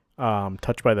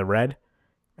touched by the red.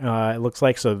 It looks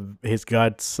like, so his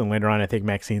guts, and later on, I think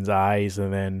Maxine's eyes,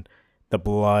 and then the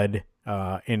blood,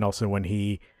 and also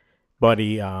when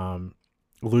Buddy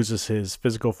loses his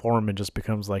physical form and just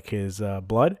becomes like his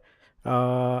blood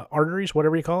arteries,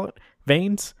 whatever you call it,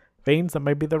 veins, that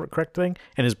might be the correct thing,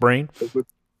 and his brain.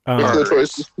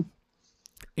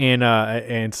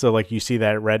 And so like you see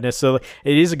that redness. So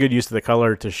it is a good use of the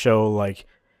color to show, like,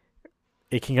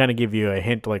 it can kind of give you a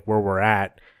hint like where we're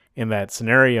at in that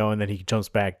scenario, and then he jumps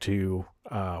back to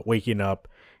waking up,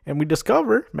 and we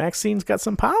discover Maxine's got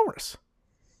some powers.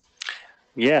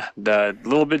 Yeah, a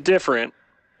little bit different,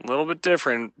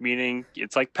 meaning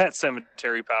it's like Pet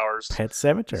Cemetery powers. Pet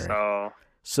Cemetery.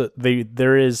 So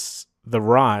there is the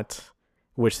rot,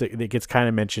 which it gets kind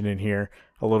of mentioned in here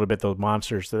a little bit. Those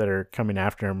monsters that are coming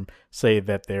after him say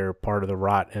that they're part of the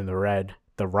rot of the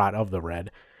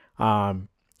red. And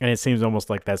it seems almost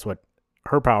like that's what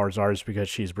her powers are, is because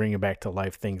she's bringing back to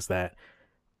life things that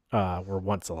were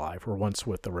once alive, were once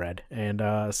with the red. And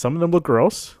some of them look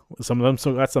gross. Some of them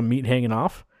still got some meat hanging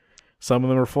off. Some of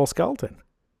them are full skeleton.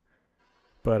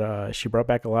 But she brought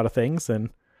back a lot of things,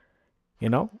 and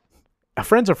a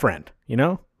friend's a friend.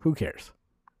 Who cares?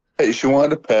 Hey, she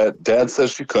wanted a pet. Dad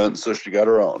says she couldn't, so she got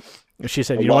her own. She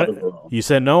said, you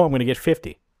said no, I'm going to get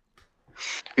 50.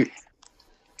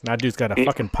 That dude's got a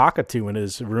fucking pockatoo in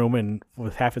his room and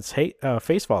with half its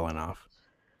face falling off.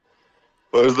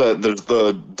 What is that? There's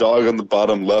the dog on the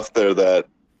bottom left there that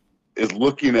is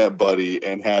looking at Buddy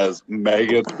and has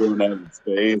maggots growing out of his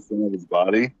face and of his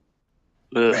body.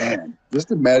 Ugh. Man,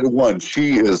 just imagine one.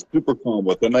 She is super calm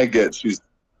with, and I get she's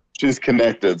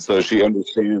connected, so she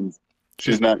understands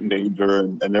she's not in danger,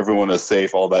 and everyone is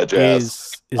safe, all that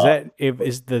jazz.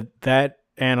 Is that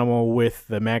animal with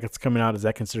the maggots coming out, is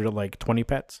that considered like 20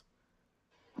 pets?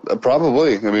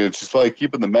 Probably. I mean, she's probably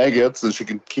keeping the maggots, and she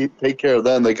can take care of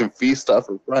them. They can feast off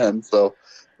her friends, so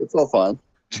it's all fine.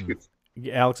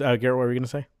 Alex, Garrett, what were you going to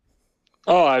say?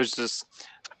 Oh, I was just...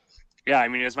 Yeah, I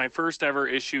mean, it was my first ever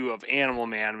issue of Animal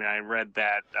Man. I mean, I read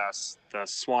that, the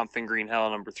Swamp Thing Green Hell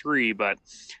 #3, but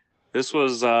this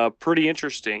was pretty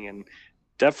interesting and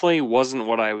definitely wasn't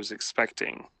what I was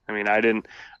expecting. I mean, I didn't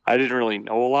really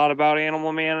know a lot about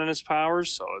Animal Man and his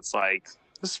powers, so it's like,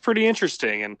 this is pretty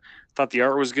interesting, and thought the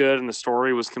art was good and the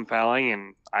story was compelling,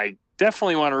 and I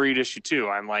definitely want to read issue 2.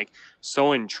 I'm like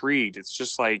so intrigued. It's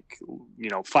just like,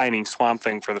 finding Swamp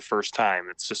Thing for the first time.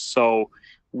 It's just so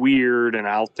weird and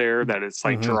out there that it's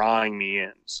like drawing me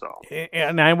in. So,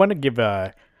 and I want to give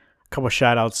a couple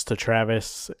shout outs to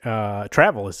Travis.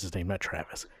 Travel is his name, not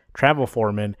Travis. Travel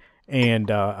Foreman and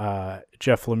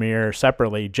Jeff Lemire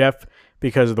separately. Jeff,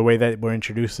 because of the way that we're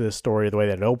introduced to this story, the way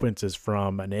that it opens is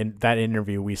from that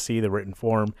interview. We see the written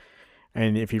form,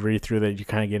 and if you read through that, you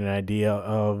kind of get an idea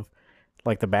of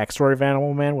like the backstory of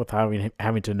Animal Man without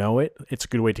having to know it. It's a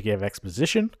good way to give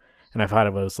exposition, and I thought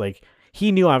it was like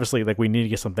he knew obviously like we need to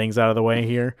get some things out of the way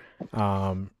here,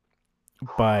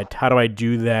 but how do I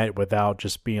do that without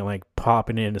just being like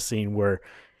popping in a scene where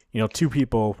two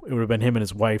people, it would have been him and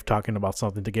his wife talking about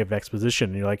something to give exposition,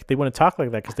 and you're like, they wouldn't talk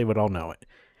like that because they would all know it.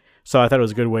 So I thought it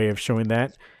was a good way of showing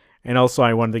that. And also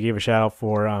I wanted to give a shout out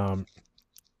for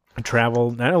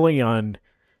travel, not only on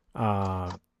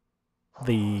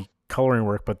the coloring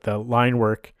work, but the line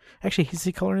work. Actually, is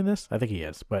he coloring this? I think he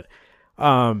is. But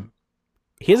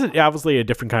he has obviously a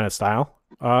different kind of style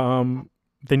than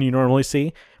you normally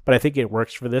see. But I think it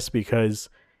works for this because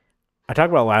I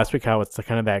talked about last week how it's the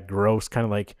kind of that gross, kind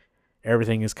of like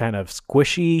everything is kind of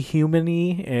squishy,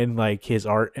 human-y, and like his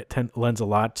art lends a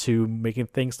lot to making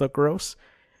things look gross.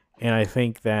 And I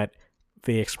think that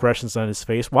the expressions on his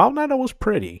face, while not always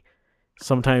pretty,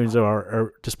 sometimes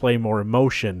are display more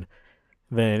emotion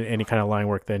than any kind of line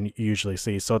work than you usually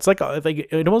see. So it's like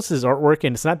it almost is artwork,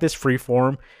 and it's not this free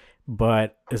form,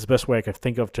 but it's the best way I could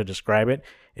think of to describe it.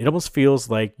 It almost feels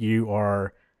like you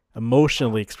are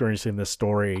emotionally experiencing this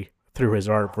story through his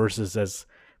art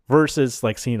versus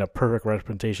like seeing a perfect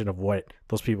representation of what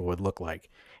those people would look like.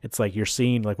 It's like you're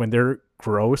seeing like when they're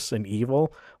gross and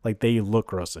evil, like they look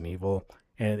gross and evil,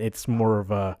 and it's more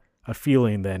of a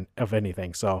feeling than of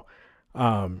anything. So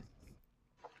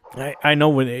I know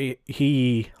when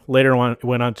he later on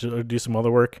went on to do some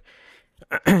other work,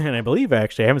 and I believe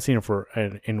actually I haven't seen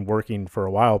him in working for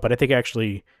a while, but I think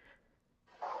actually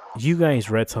you guys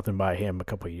read something by him a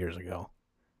couple of years ago.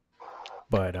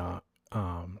 But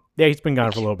yeah, he's been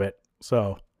gone for a little bit.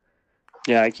 So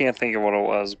yeah, I can't think of what it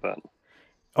was, but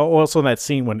also in that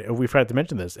scene when we forgot to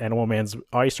mention this, Animal Man's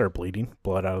eyes start bleeding,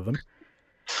 blood out of them.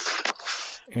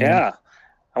 And yeah,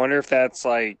 I wonder if that's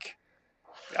like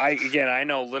I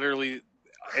know literally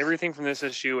everything from this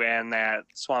issue and that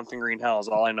Swamp Thing Green Hell is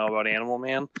all I know about Animal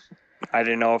Man. I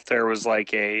didn't know if there was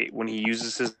like when he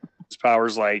uses his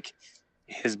powers, like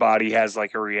his body has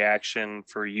like a reaction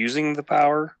for using the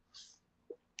power.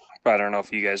 But I don't know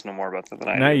if you guys know more about that than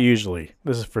I do. Not usually.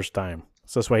 This is the first time.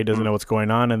 So that's why he doesn't know what's going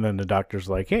on. And then the doctor's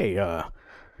like, hey,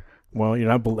 well,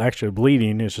 you're not actually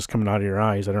bleeding. It's just coming out of your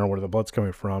eyes. I don't know where the blood's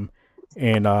coming from.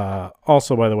 And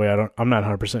also, by the way, I'm not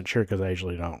 100% sure because I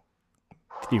usually don't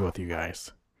deal with you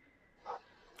guys.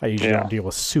 I usually don't deal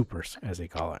with supers, as they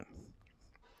call it.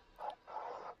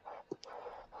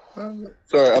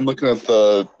 Sorry, I'm looking at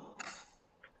the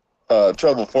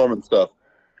travel form and stuff.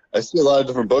 I see a lot of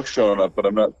different books showing up, but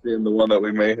I'm not seeing the one that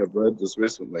we may have read just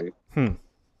recently.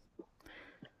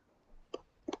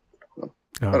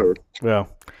 Well,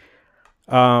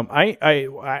 I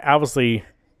obviously,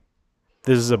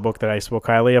 this is a book that I spoke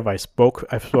highly of. I've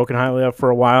spoken highly of for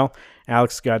a while.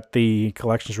 Alex got the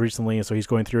collections recently, and so he's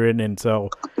going through it. And so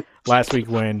last week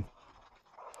when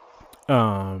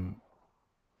Alex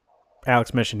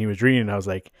mentioned he was reading it, I was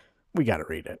like, we got to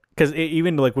read it. Because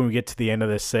even like when we get to the end of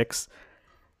this 6,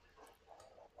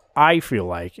 I feel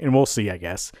like, and we'll see, I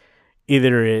guess,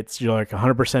 either it's you're like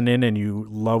 100% in and you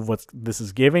love what this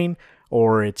is giving,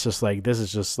 or it's just like, this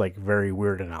is just like very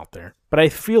weird and out there. But I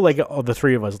feel like the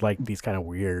three of us like these kind of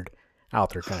weird,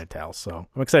 out there kind of tales. So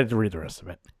I'm excited to read the rest of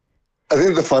it. I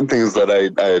think the fun thing is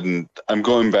that I'm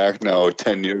going back now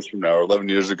 10 years from now, or 11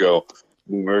 years ago,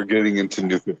 when we were getting into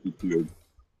New 52,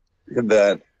 and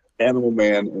that Animal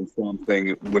Man and Swamp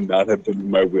Thing would not have been in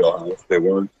my wheelhouse. They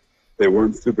weren't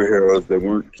superheroes. They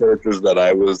weren't characters that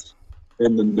I was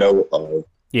in the know of.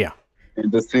 Yeah.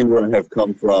 And to see where I have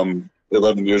come from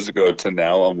 11 years ago to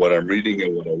now on what I'm reading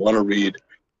and what I want to read,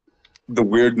 the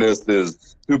weirdness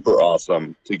is super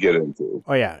awesome to get into.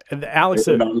 Oh, yeah. And Alex,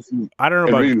 honestly, I don't know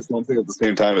about reading something at the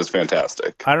same time is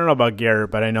fantastic. I don't know about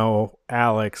Garrett, but I know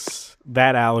Alex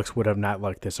would have not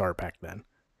liked this art back then.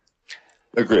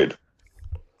 Agreed.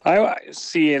 I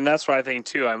see, and that's what I think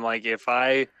too. I'm like, if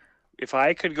I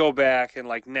could go back and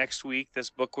like next week this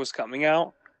book was coming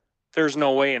out, there's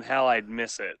no way in hell I'd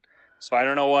miss it. So I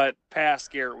don't know what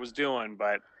past Garrett was doing,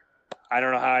 but I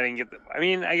don't know how I didn't get I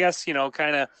mean, I guess,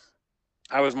 kind of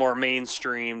I was more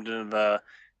mainstreamed and the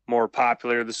more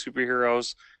popular the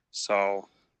superheroes. So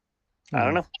I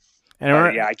don't know.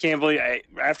 And yeah, I can't believe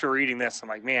after reading this, I'm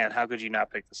like, man, how could you not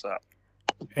pick this up?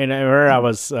 And I remember I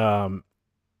was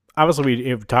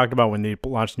obviously we talked about when they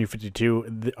launched New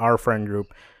 52, our friend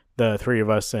group, the three of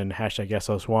us and hashtag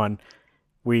SOS1,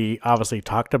 we obviously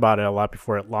talked about it a lot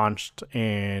before it launched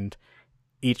and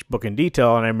each book in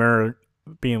detail. And I remember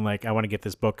being like, I want to get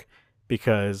this book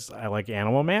because I like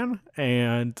Animal Man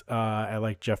and I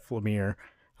like Jeff Lemire.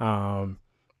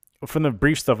 From the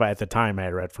brief stuff at the time I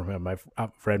had read from him, I've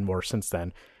read more since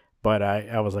then. But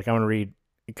I was like, I want to read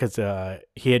because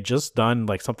he had just done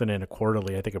like something in a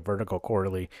quarterly, I think a Vertical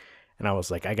quarterly, and I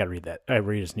was like, I gotta read that. I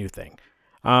read his new thing.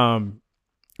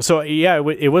 So yeah,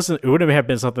 it wouldn't have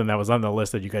been something that was on the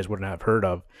list that you guys wouldn't have heard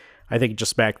of. I think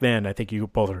just back then, I think you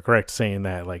both are correct saying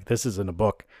that like this isn't a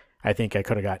book. I think I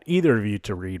could have got either of you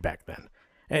to read back then,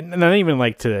 and I don't even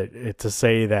like to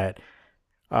say that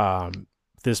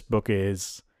this book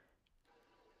is.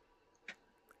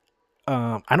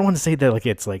 I don't want to say that like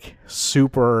it's like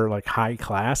super like high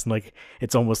class and like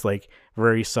it's almost like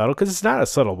very subtle, because it's not a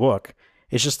subtle book.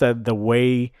 It's just that the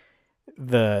way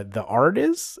the art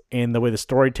is and the way the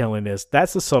storytelling is,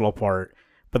 that's the subtle part.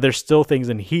 But there's still things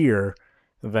in here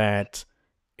that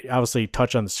obviously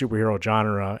touch on the superhero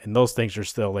genre, and those things are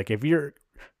still like, if you're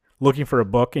looking for a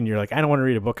book and you're like, I don't want to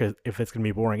read a book if it's gonna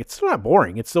be boring, it's still not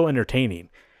boring. It's still entertaining.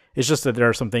 It's just that there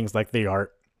are some things like the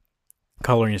art,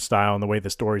 coloring style, and the way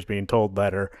the story's being told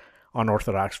that are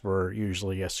unorthodox for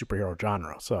usually a superhero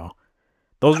genre. So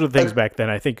those were the things back then.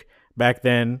 I think back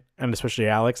then, and especially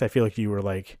Alex, I feel like you were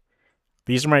like,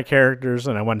 these are my characters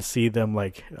and I want to see them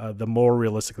like the more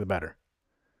realistic the better.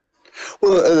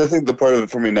 Well, and I think the part of it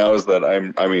for me now is that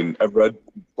I've read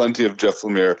plenty of Jeff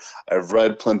Lemire, I've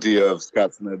read plenty of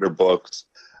Scott Snyder books,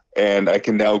 and I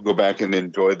can now go back and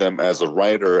enjoy them as a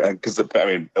writer. And because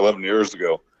 11 years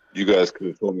ago, you guys could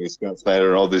have told me Scott Snyder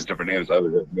and all these different names. I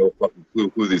would have no fucking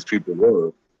clue who these people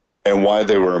were and why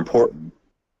they were important.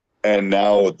 And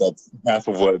now that's half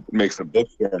of what makes a book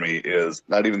for me is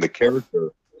not even the character.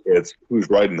 It's who's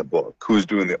writing the book, who's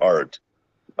doing the art.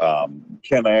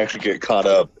 Can I actually get caught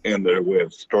up in their way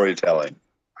of storytelling?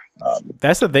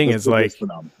 That's the thing is like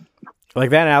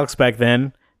that Alex back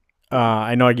then.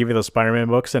 I know I give you those Spider-Man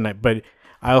books, but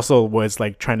I also was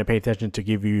like trying to pay attention to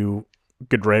give you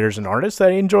good writers and artists that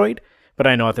I enjoyed. But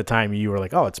I know at the time you were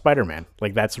like, oh, it's Spider-Man.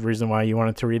 Like that's the reason why you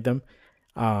wanted to read them.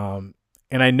 And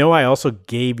I know I also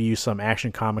gave you some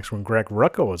Action Comics when Greg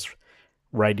Rucka was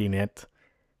writing it.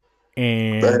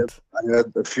 And I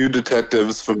had a few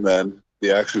detectives from then,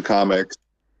 the Action Comics.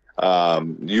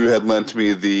 You had lent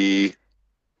me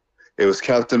it was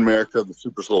Captain America, the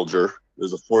Super Soldier. It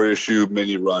was a 4-issue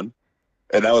mini run.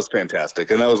 And that was fantastic.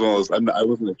 And that was one of those, I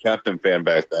wasn't a Captain fan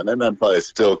back then, and I probably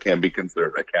still can be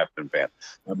considered a Captain fan.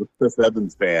 I'm a Chris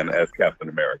Evans fan as Captain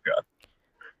America.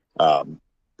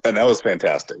 And that was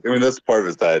fantastic. I mean, that's part of it,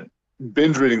 is that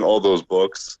binge reading all those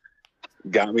books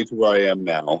got me to where I am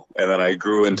now. And then I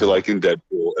grew into liking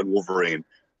Deadpool and Wolverine,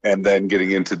 and then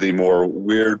getting into the more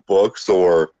weird books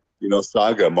or,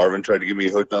 Saga. Marvin tried to get me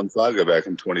hooked on Saga back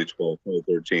in 2012,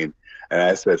 2013. And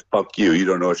I said, fuck you. You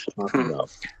don't know what you're talking about.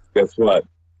 Guess what?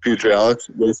 Future Alex,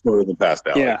 way smarter than past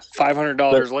Alex. Yeah,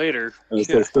 $500 later. And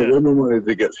so still no money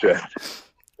to get shit.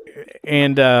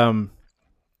 And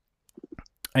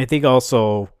I think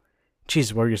also,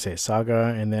 geez, what were you say,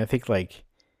 Saga? And then I think like,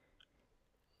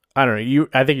 I don't know.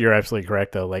 I think you're absolutely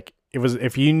correct though. Like it was,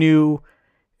 if you knew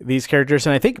these characters,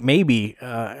 and I think maybe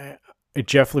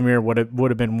Jeff Lemire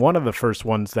would have been one of the first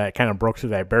ones that kind of broke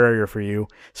through that barrier for you,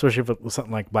 especially if it was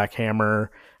something like Black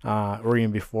Hammer, or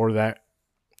even before that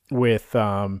with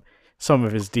some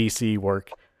of his DC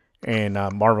work and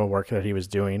Marvel work that he was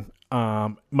doing.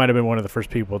 Might have been one of the first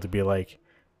people to be like,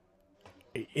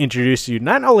 introduce you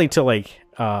not only to like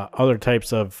other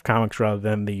types of comics rather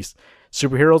than these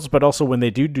superheroes, but also when they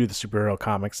do the superhero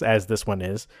comics, as this one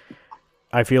is,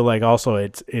 I feel like also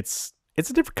it's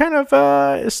a different kind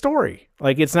of story.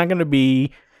 Like it's not going to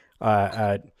be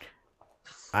I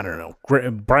don't know,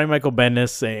 Brian Michael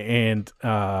Bendis and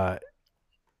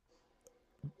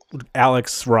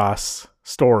Alex Ross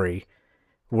story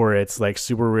where it's like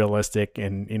super realistic,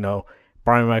 and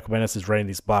Brian Michael Bendis is writing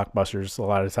these blockbusters a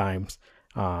lot of times.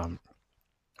 And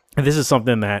this is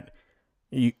something that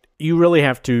you really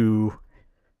have to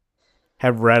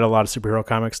have read a lot of superhero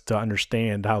comics to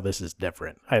understand how this is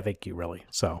different. I think you really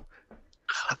so.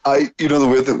 The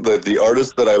weird thing, the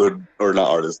artist that I would, or not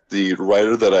artist, the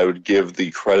writer that I would give the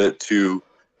credit to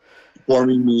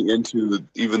forming me into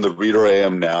even the reader I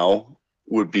am now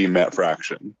would be Matt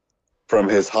Fraction. From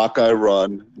his Hawkeye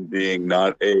run being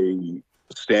not a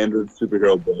standard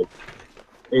superhero book,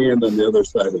 and on the other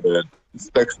side of it,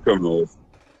 Sex Criminals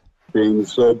being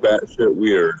so batshit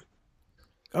weird.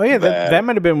 Oh yeah, that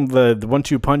might have been the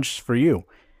 1-2 punch for you.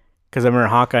 Because I remember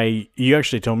Hawkeye, you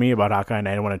actually told me about Hawkeye, and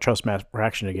I didn't want to trust Matt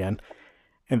Fraction again.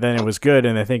 And then it was good,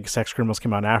 and I think Sex Criminals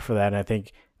came out after that, and I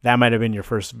think that might have been your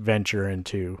first venture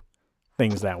into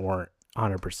things that weren't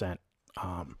 100%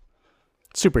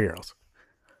 superheroes.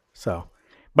 So,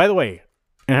 by the way,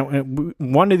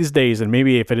 one of these days, and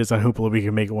maybe if it is on Hoopla, we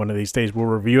can make it one of these days, we'll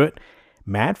review it.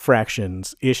 Matt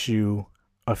Fraction's issue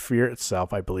of Fear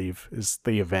Itself, I believe, is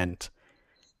the event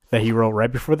that he wrote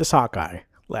right before this Hawkeye,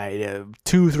 like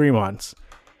 2-3 months,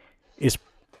 is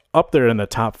up there in the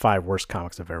top 5 worst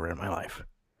comics I've ever read in my life.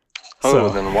 Oh,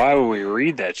 then why would we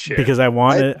read that shit? Because I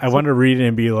wanted to read it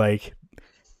and be like,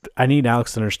 I need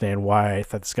Alex to understand why I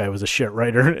thought this guy was a shit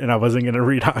writer, and I wasn't going to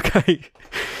read Hawkeye.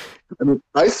 I mean,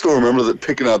 I still remember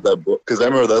picking out that book because I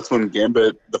remember that's when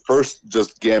Gambit, the first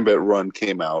just Gambit run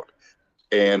came out,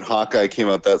 and Hawkeye came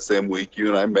out that same week. You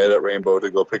and I met at Rainbow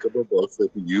to go pick up a book that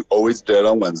you always did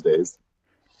on Wednesdays.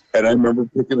 And I remember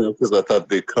picking it up because I thought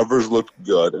the covers looked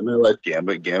good, and I liked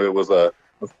Gambit. Gambit was a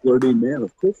flirty man.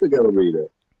 Of course I got to read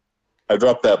it. I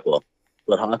dropped that book.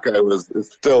 But Hawkeye is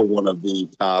still one of the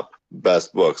top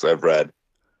best books I've read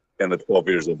in the 12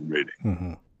 years I've been reading.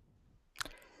 Mm-hmm.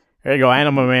 There you go,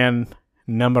 Animal Man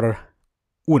number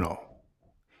uno.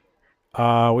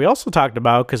 We also talked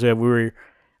about, because we were,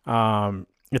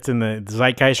 it's in the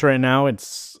zeitgeist right now.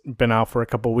 It's been out for a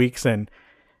couple weeks, and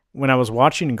when I was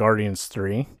watching Guardians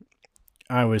 3,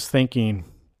 I was thinking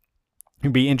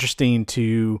it'd be interesting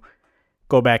to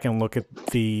go back and look at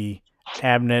the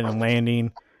Abnett and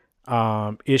Landing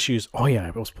issues. Oh yeah,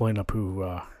 I was pulling up who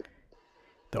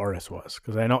the artist was,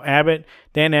 because I know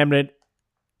Dan Abnett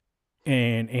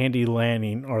and Andy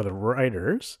Lanning are the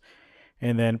writers,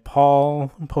 and then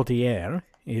Paul Potier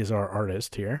is our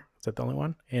artist here. Is that the only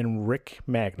one? And Rick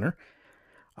Magner.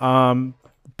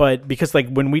 But because like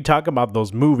when we talk about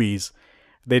those movies,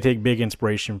 they take big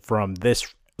inspiration from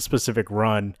this specific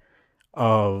run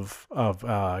of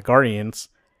Guardians,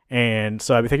 and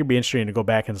so I think it'd be interesting to go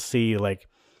back and see like.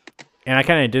 And I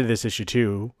kind of did this issue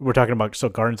too. We're talking about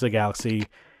Guardians of the Galaxy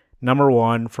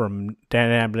 #1 from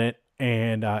Dan Abnett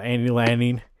and Andy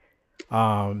Lanning.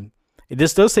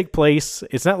 This does take place.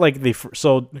 It's not like Dan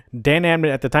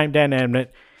Abnett at the time. Dan Abnett,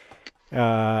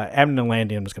 Abnett and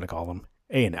Lanning. I'm just gonna call them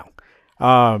A&L.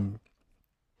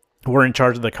 Were in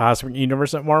charge of the cosmic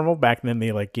universe at Marvel. Back then,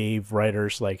 they like gave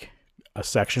writers like a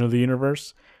section of the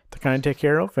universe to kind of take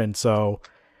care of, and so.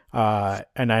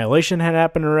 Annihilation had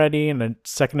happened already, and a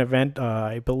second event,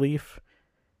 I believe,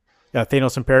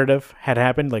 Thanos Imperative had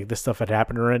happened. Like this stuff had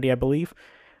happened already, I believe.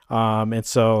 And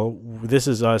so this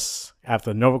is us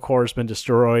after Nova Corps has been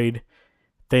destroyed,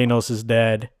 Thanos is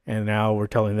dead, and now we're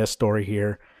telling this story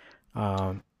here.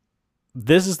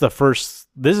 This is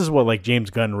what like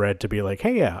James Gunn read to be like,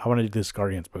 hey, yeah, I want to do this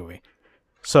Guardians movie.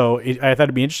 So I thought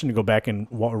it'd be interesting to go back and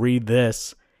read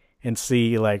this and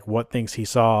see like what things he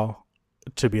saw.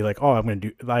 To be like, oh, I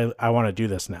want to do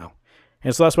this now,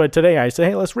 and so that's why today I say,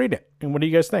 hey, let's read it. And what do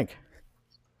you guys think?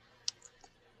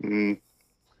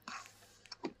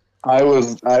 I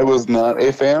was not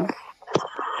a fan,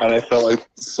 and I felt like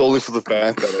solely for the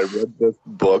fact that I read this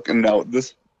book, and now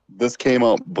this came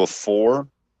out before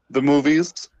the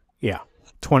movies. Yeah,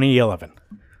 2011.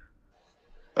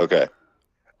 Okay,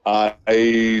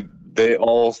 they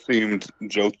all seemed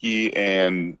jokey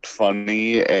and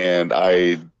funny, and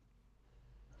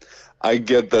I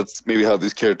get that's maybe how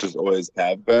these characters always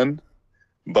have been,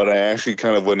 but I actually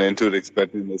kind of went into it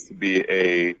expecting this to be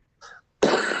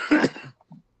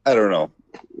I don't know,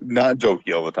 not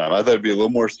jokey all the time. I thought it'd be a little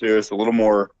more serious, a little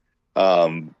more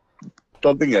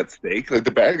something at stake. Like the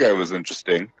bad guy was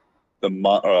interesting. The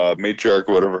matriarch,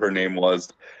 whatever her name was,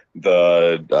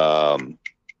 the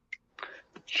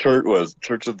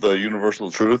Church of the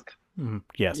Universal Truth.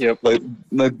 Yes. Yep. Like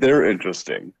they're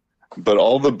interesting, but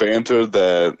all the banter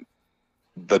that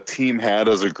the team had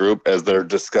as a group as they're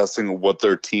discussing what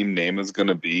their team name is going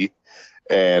to be,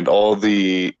 and all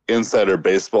the insider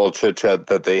baseball chit chat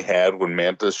that they had when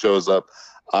Mantis shows up,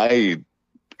 I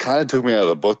kind of took me out of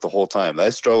the book the whole time. I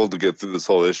struggled to get through this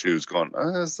whole issue. Going,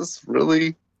 is this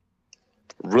really,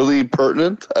 really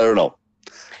pertinent? I don't know.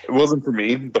 It wasn't for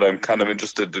me, but I'm kind of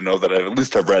interested to know that at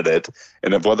least I've read it,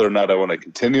 and if whether or not I want to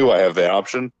continue, I have the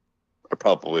option. I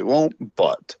probably won't,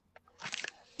 but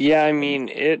yeah, I mean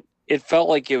it felt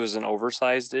like it was an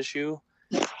oversized issue,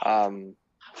 and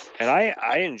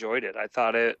I enjoyed it. I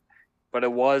thought but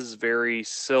it was very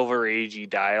Silver Agey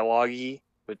dialogue-y,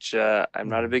 which I'm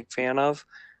not a big fan of.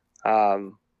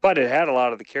 But it had a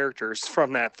lot of the characters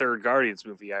from that third Guardians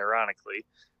movie, ironically.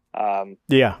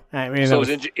 Yeah, I mean, so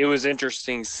it was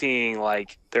interesting seeing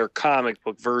like their comic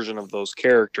book version of those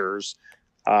characters.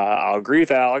 I'll agree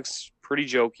with Alex, pretty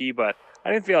jokey, but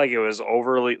I didn't feel like it was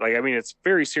overly like. I mean, it's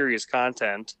very serious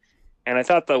content. And I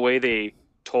thought the way they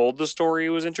told the story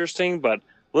was interesting, but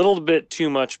a little bit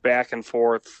too much back and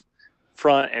forth,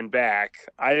 front and back.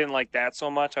 I didn't like that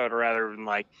so much. I would rather been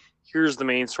like, here's the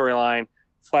main storyline,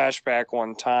 flashback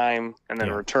one time, and then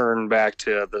return back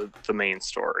to the main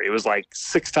story. It was like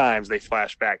 6 times they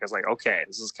flashed back. I was like, okay,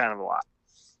 this is kind of a lot.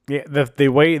 Yeah, the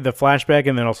way the flashback,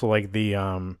 and then also like the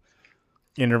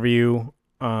interview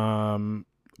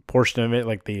portion of it,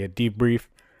 like the debrief.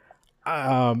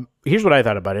 Here's what I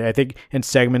thought about it. I think in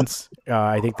segments,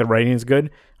 I think the writing is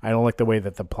good. I don't like the way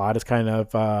that the plot is kind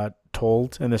of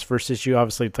told in this first issue.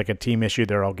 Obviously, it's like a team issue.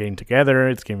 They're all getting together.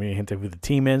 It's giving me a hint of who the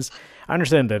team is. I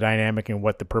understand the dynamic and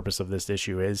what the purpose of this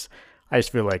issue is. I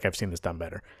just feel like I've seen this done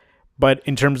better. But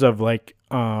in terms of like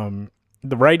the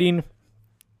writing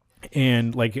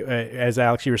and like as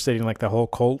Alex, you were stating, like the whole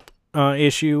cult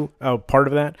issue, part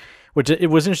of that, which it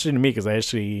was interesting to me because I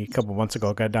actually a couple months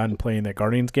ago got done playing that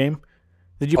Guardians game.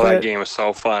 Did you play that game was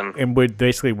so fun. And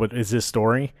basically, what is this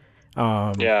story?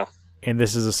 Yeah. And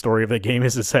this is a story of the game.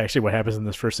 Is this actually what happens in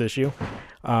this first issue?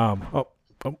 And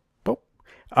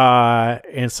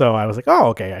so I was like, oh,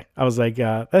 okay. I was like,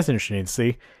 that's interesting to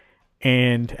see.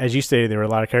 And as you stated, there were a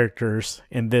lot of characters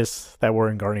in this that were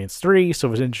in Guardians 3. So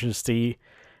it was interesting to see,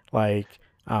 like,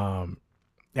 Adam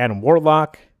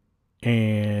Warlock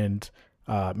and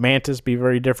Mantis be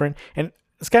very different. And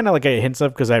it's kind of like a hint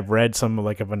of, because I've read some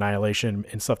like of Annihilation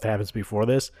and stuff that happens before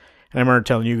this. And I remember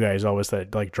telling you guys always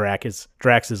that like Drax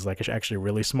is like actually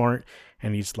really smart,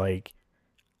 and he's like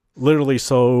literally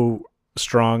so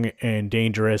strong and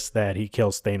dangerous that he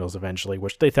kills Thanos eventually,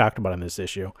 which they talked about in this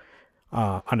issue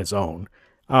on his own.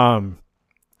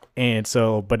 And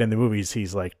so, but in the movies,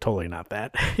 he's like totally not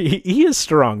that. he is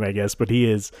strong, I guess, but he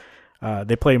is.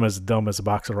 They play him as dumb as a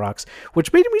box of rocks,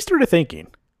 which made me start thinking.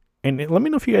 And let me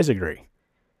know if you guys agree.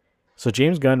 So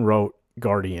James Gunn wrote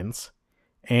Guardians,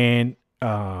 and 2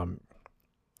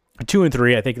 and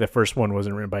 3, I think the first one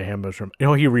wasn't written by him, but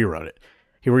he rewrote it.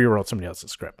 He rewrote somebody else's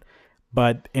script.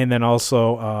 And then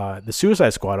also the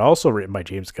Suicide Squad, also written by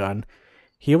James Gunn.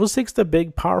 He always takes the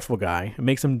big, powerful guy and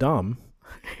makes him dumb.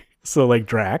 So like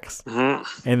Drax,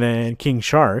 and then King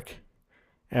Shark,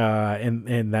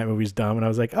 and that movie's dumb. And I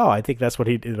was like, oh, I think that's what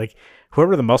he did. Like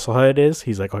whoever the musclehead is,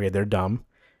 he's like, okay, they're dumb,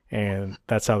 and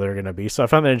that's how they're gonna be. So I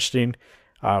found that interesting.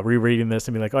 Rereading this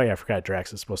and be like, oh yeah, I forgot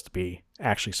Drax is supposed to be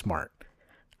actually smart,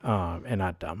 and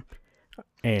not dumb.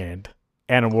 And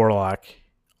Adam Warlock,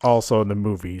 also in the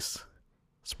movies,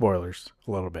 spoilers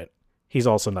a little bit, he's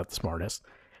also not the smartest.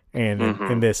 And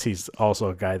in this, he's also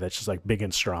a guy that's just like big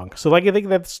and strong. So like I think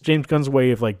that's James Gunn's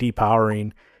way of like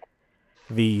depowering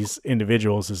these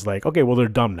individuals is like, okay, well they're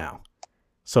dumb now,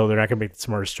 so they're not gonna make the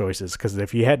smartest choices. Because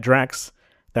if you had Drax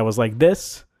that was like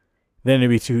this, then it'd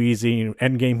be too easy.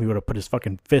 Endgame, he would have put his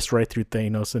fucking fist right through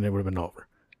Thanos, and it would have been over.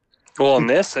 Well, in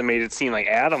this, it made it seem like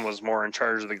Adam was more in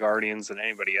charge of the Guardians than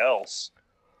anybody else.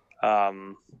 But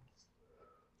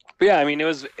yeah, I mean, it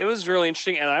was really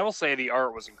interesting, and I will say the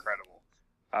art was incredible.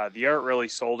 The art really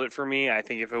sold it for me. I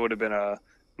think if it would have been a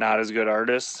not as good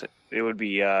artist, it would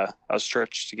be a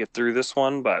stretch to get through this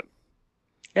one. But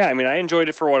yeah, I mean, I enjoyed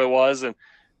it for what it was, and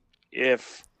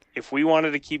if we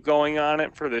wanted to keep going on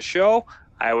it for the show,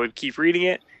 I would keep reading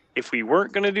it. If we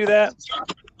weren't going to do that,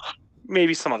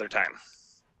 maybe some other time.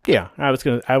 Yeah, I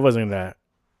wasn't gonna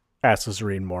ask us to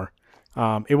read more.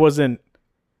 It wasn't.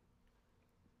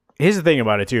 Here's the thing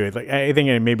about it too. Like I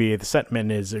think maybe the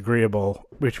sentiment is agreeable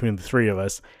between the three of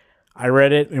us. I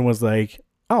read it and was like,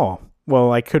 oh,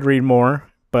 well, I could read more,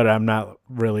 but I'm not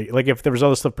really like if there was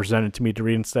other stuff presented to me to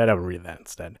read instead, I would read that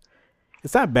instead.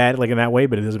 It's not bad like in that way,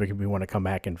 but it does make me want to come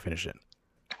back and finish it.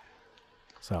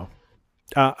 So.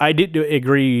 I did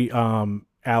agree,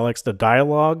 Alex, the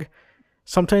dialogue,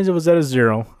 sometimes it was at a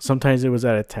 0, sometimes it was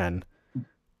at a 10.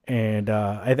 And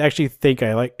I actually think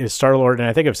I like Star-Lord, and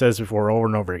I think I've said this before over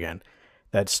and over again,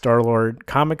 that Star-Lord,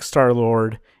 comic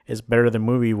Star-Lord is better than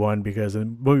movie one because the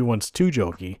movie one's too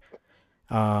jokey.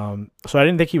 So I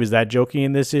didn't think he was that jokey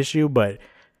in this issue, but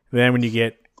then when you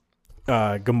get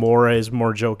Gamora is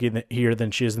more jokey here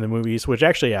than she is in the movies, which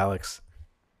actually, Alex,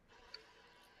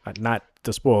 not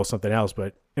to spoil something else,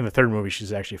 but in the third movie,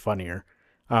 she's actually funnier.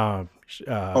 Really?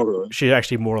 She's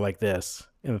actually more like this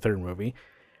in the third movie.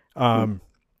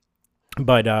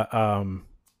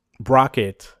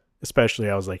 Rocket, especially,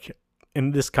 I was like,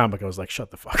 in this comic, I was like, shut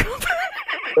the fuck up.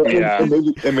 Yeah. and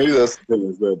maybe that's the thing,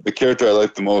 is that the character I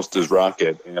like the most is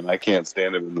Rocket, and I can't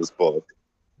stand him in this book.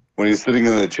 When he's sitting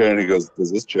in the chair and he goes,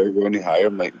 does this chair go any higher?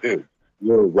 I'm like, dude,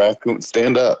 you're a raccoon,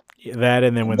 stand up. That,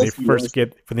 and then when they first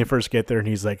get there, and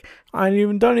he's like, I haven't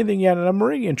even done anything yet, and I'm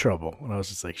already in trouble. And I was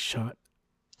just like, shut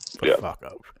the fuck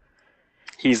up.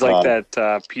 He's like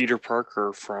that Peter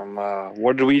Parker from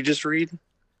what did we just read?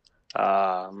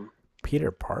 Peter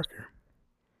Parker.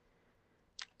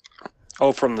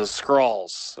 Oh, from the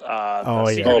Skrulls.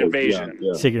 Secret Invasion.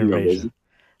 Yeah. Secret Invasion.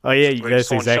 Oh yeah,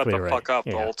 that's exactly shut the right. fuck up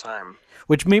yeah. the whole time.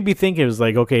 Which made me think it was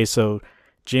like, okay, so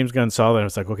James Gunn saw that and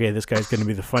was like, okay, this guy's going to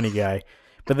be the funny guy.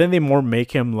 But then they more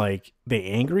make him like the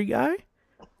angry guy,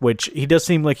 which he does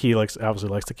seem like he obviously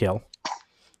likes to kill.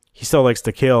 He still likes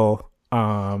to kill,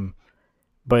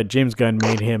 but James Gunn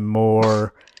made him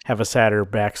more have a sadder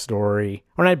backstory,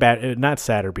 or not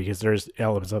sadder because there's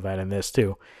elements of that in this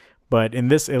too. But in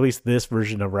this, at least this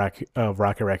version of Rocket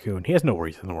Raccoon, he has no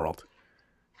worries in the world.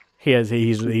 He's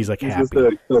like happy. Just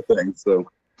a thing, so.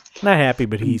 Not happy,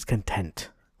 but he's content.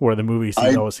 Where the movie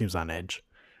always seems on edge.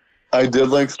 I did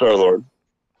like Star-Lord.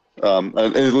 And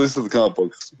at least in the comic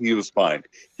books, he was fine.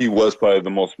 He was probably the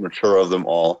most mature of them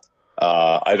all.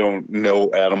 I don't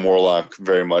know Adam Warlock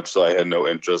very much, so I had no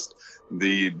interest.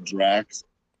 The Drax,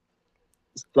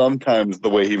 sometimes the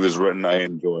way he was written, I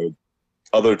enjoyed.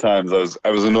 Other times, I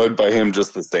was annoyed by him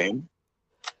just the same.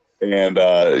 And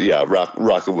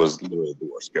Rocket was literally the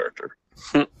worst character.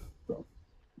 So.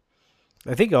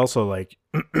 I think also like,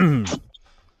 I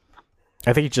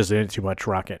think he just did too much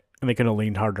Rocket, and they could have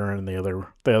leaned harder on the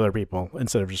other people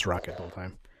instead of just Rocket the whole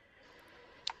time.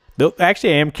 Though,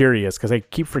 actually, I am curious because I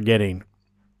keep forgetting.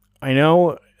 I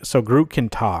know so Groot can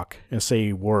talk and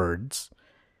say words,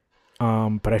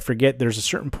 but I forget there's a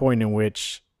certain point in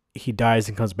which he dies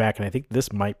and comes back, and I think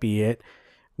this might be it,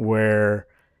 where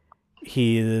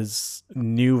his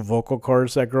new vocal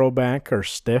cords that grow back are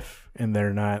stiff and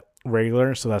they're not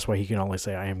regular, so that's why he can only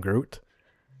say "I am Groot,"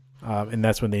 and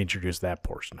that's when they introduced that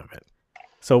portion of it.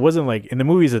 So it wasn't like in the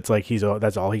movies; it's like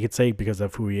that's all he could say because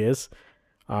of who he is.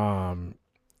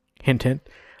 Hint, hint.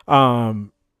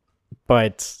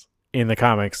 But in the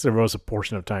comics, there was a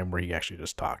portion of time where he actually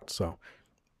just talked. So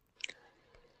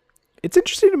it's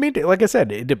interesting to me. Like I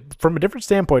said, from a different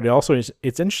standpoint,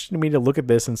 it's interesting to me to look at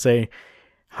this and say,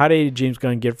 how did James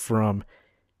Gunn get from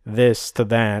this to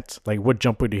that? Like, what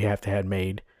jump would he have to have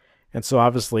made? And so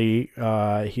obviously,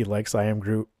 he likes I Am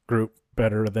Groot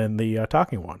better than the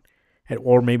talking one.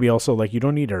 Or maybe also, like, you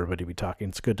don't need everybody to be talking.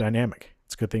 It's a good dynamic.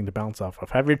 It's a good thing to bounce off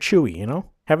of. Have your Chewie,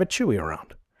 Have a Chewie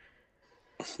around.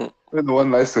 And the one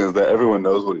nice thing is that everyone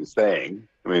knows what he's saying.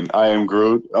 I mean, I am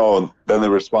Groot. Oh, then they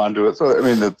respond to it. So, I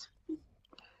mean, it's,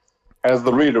 as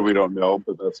the reader, we don't know,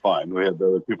 but that's fine. We have the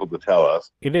other people to tell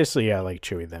us. It is, like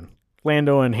Chewie then.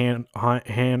 Lando and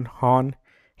Han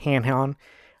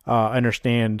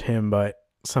understand him, but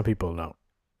some people don't.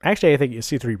 Actually, I think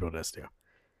C-3PO does too.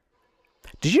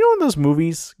 Did you know in those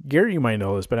movies, Gary, you might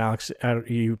know this, but Alex,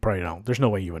 you probably don't. There's no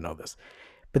way you would know this.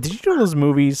 But did you know in those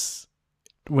movies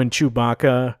when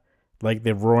Chewbacca, like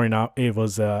the roaring out, it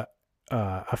was a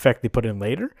effect they put in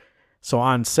later? So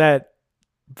on set,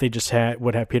 they just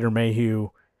would have Peter Mayhew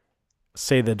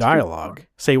say the dialogue,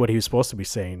 say what he was supposed to be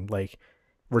saying, like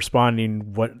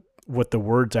responding what the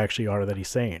words actually are that he's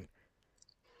saying.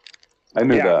 I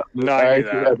knew that. No, I knew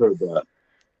that. I heard that.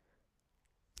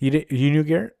 You knew,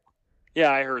 Garrett?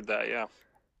 Yeah, I heard that, yeah.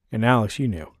 And Alex, you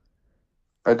knew.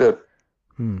 I did.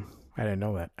 I didn't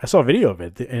know that. I saw a video of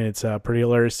it, and it's pretty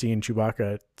hilarious seeing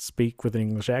Chewbacca speak with an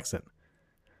English accent.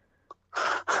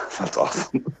 That's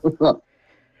awesome.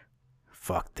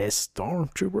 Fuck this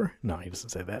stormtrooper. No, he doesn't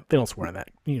say that. They don't swear in that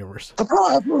universe.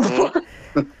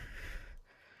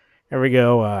 There we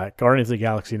go. Guardians of the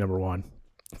Galaxy #1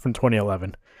 from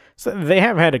 2011. So they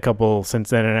have had a couple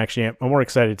since then, and actually I'm more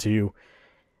excited to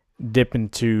dip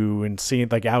into and see,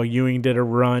 like Al Ewing did a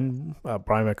run,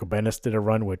 Brian Michael Bendis did a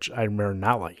run, which I remember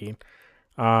not liking.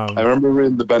 I remember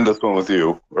reading the Bendis one with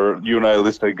you, or you and I at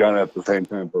least had gone at the same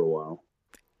time for a while.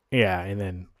 Yeah, and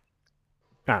then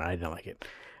I didn't like it.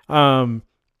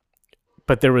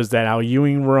 But there was that Al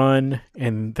Ewing run,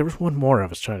 and there was one more I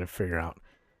was trying to figure out.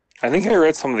 I think I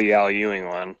read some of the Al Ewing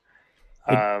one.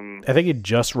 I think it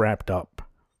just wrapped up.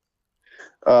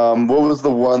 What was the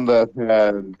one that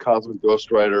had Cosmic Ghost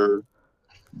Rider,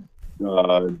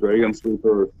 Dragon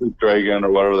Sleeper, or Sleep Dragon,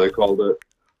 or whatever they called it?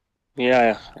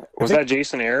 Yeah. Was that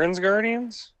Jason Aaron's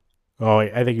Guardians? Oh,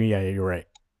 I think, yeah, you're right.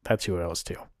 That's who it was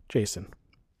too. Jason.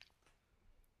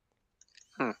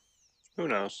 Who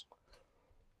knows?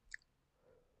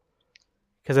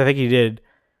 Because I think he did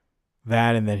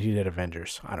that, and then he did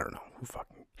Avengers. I don't know. Who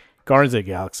fucking Guardians of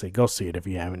the Galaxy. Go see it if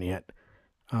you haven't yet.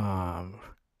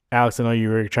 Alex, I know you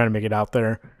were trying to make it out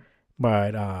there,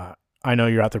 but I know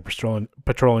you're out there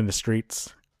patrolling the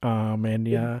streets.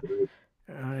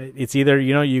 It's either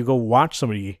you go watch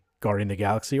somebody guarding the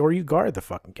galaxy, or you guard the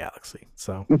fucking galaxy.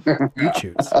 So you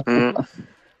choose.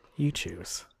 You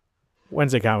choose.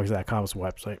 WednesdayComics.com's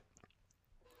website.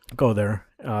 Go there,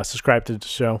 subscribe to the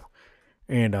show,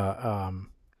 and go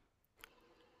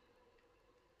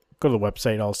to the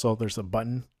website. Also, there's a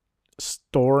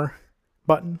store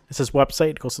button. It says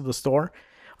website. It goes to the store.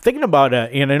 I'm thinking about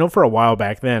and I know for a while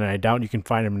back then, and I doubt you can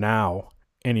find them now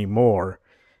anymore.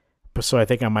 But so I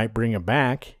think I might bring them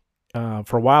back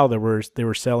for a while they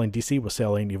were selling, DC was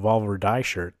selling Evolve or Die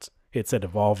shirts. It said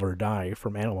Evolve or Die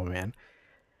from Animal Man.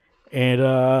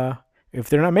 And if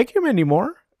they're not making them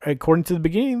anymore, according to the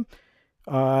beginning,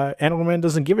 Animal Man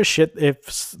doesn't give a shit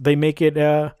if they make it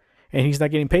and he's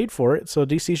not getting paid for it. So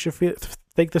DC should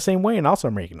think the same way and also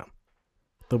making them.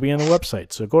 They'll be on the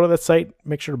website. So go to that site,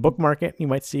 make sure to bookmark it, and you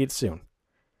might see it soon.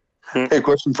 Hey,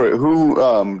 question for you. Who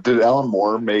did Alan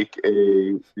Moore make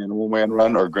a Animal Man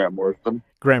run or Grant Morrison?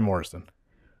 Grant Morrison.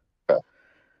 Okay.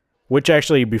 Which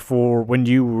actually, before, when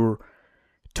you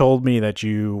told me that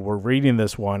you were reading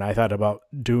this one, I thought about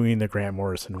doing the Grant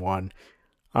Morrison one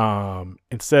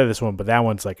instead of this one, but that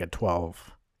one's like a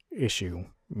 12-issue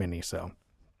mini, so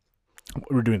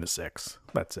we're doing the 6.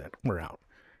 That's it. We're out.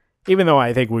 Even though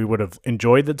I think we would have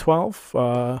enjoyed the 12,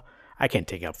 I can't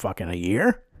take up fucking a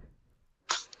year.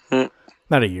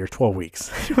 Not a year, 12 weeks.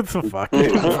 What the fuck?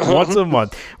 Once a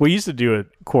month. We used to do it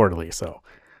quarterly, so.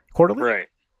 Quarterly? Right.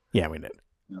 Yeah, we did.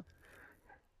 Yeah.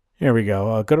 Here we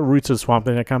go. Go to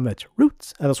rootsoftheswampthing.com. That's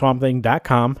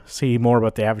rootsoftheswampthing.com. See more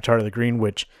about the Avatar of the Green,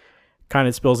 which kind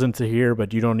of spills into here,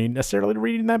 but you don't need necessarily to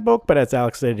read in that book. But as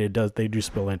Alex said, they do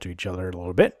spill into each other a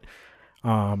little bit.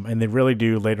 And they really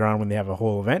do later on when they have a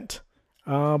whole event.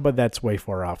 But that's way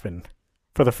far off. And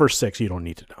for the first 6, you don't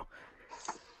need to know.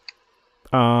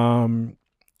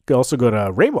 You also go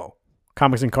to Rainbow,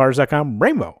 comicsandcars.com,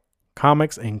 Rainbow,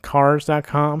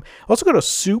 comicsandcars.com. Also go to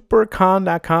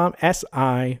supercon.com,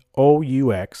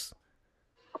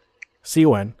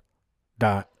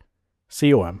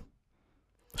 SIOUXCON.com,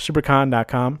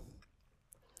 supercon.com,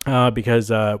 because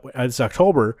this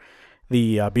October,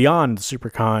 the Beyond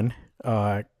Supercon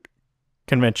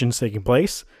convention's taking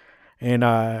place, and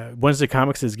Wednesday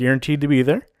Comics is guaranteed to be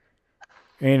there.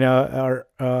 And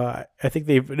I think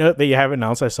they have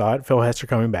announced, I saw it, Phil Hester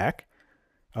coming back,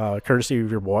 courtesy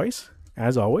of your boys,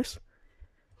 as always.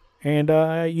 And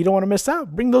you don't want to miss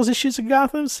out. Bring those issues of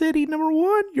Gotham City,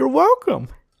 #1. You're welcome.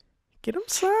 Get them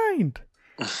signed.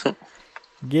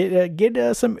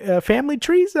 Get some family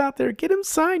trees out there. Get them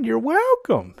signed. You're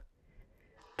welcome.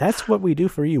 That's what we do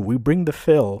for you. We bring the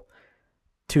Phil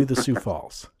to the Sioux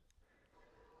Falls.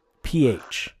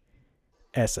 PHSF.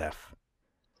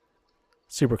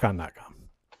 Supercon.com.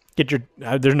 Get your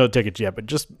there's no tickets yet, but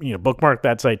just bookmark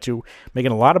that site too.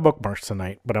 Making a lot of bookmarks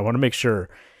tonight, but I want to make sure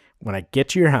when I get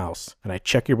to your house and I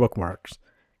check your bookmarks,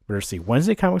 better see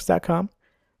WednesdayComics.com,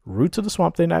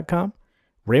 RootsOfTheSwampThing.com,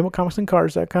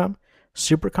 RainbowComicsAndCars.com,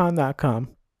 Supercon.com,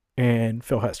 and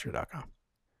PhilHester.com.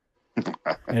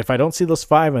 And if I don't see those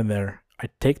 5 in there, I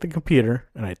take the computer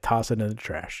and I toss it in the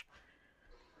trash.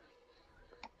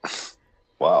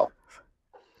 Wow.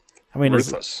 I mean,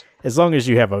 as long as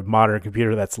you have a modern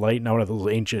computer that's light, not one of those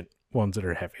ancient ones that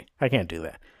are heavy. I can't do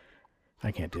that.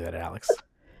 I can't do that, Alex.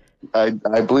 I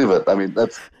believe it. I mean,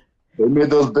 they made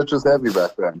those bitches heavy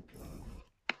back then.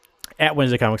 At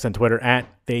Wednesday Comics on Twitter, at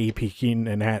the AEP Keen,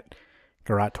 and at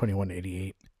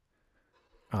Garot2188.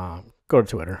 Go to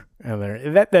Twitter.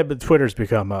 And that Twitter's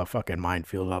become a fucking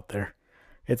minefield out there.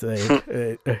 It's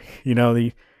the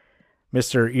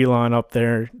Mr. Elon up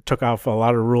there took off a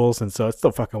lot of rules, and so it's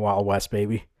the fucking Wild West,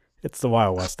 baby. It's the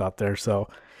Wild West out there. So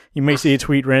you may see a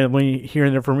tweet randomly here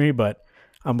and there from me, but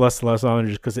I'm blessed to less on it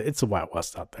just because it's the Wild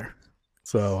West out there.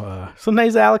 So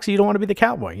sometimes, Alex, you don't want to be the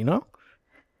cowboy, I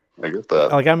get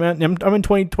that. Like I'm in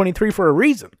 2023 for a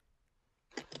reason.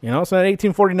 It's not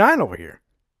 1849 over here.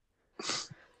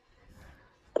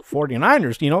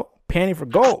 49ers, panning for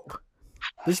gold.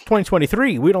 This is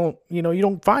 2023. We don't, you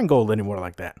don't find gold anymore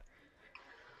like that.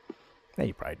 Yeah,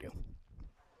 you probably do.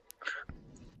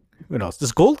 Who knows?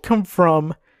 Does gold come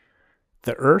from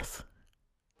the earth?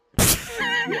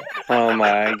 Oh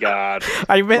my God.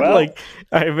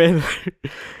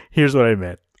 Here's what I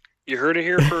meant. You heard it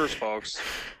here first, folks.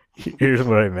 Here's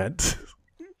what I meant.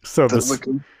 So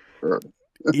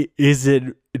is it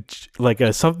like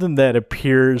something that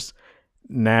appears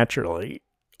naturally,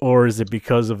 or is it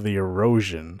because of the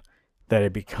erosion that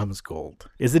it becomes gold?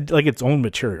 Is it like its own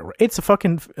material? It's a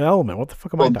fucking element. What the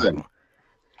fuck am I talking about?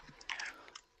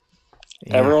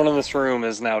 Yeah. Everyone in this room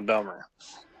is now dumber.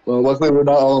 Well, luckily we're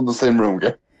not all in the same room,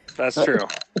 guys. That's true.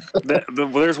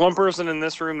 There's one person in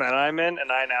this room that I'm in,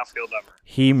 and I now feel dumber.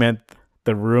 He meant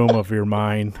the room of your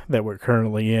mind that we're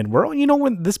currently in.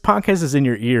 When this podcast is in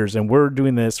your ears and we're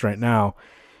doing this right now,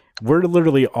 we're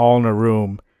literally all in a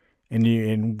room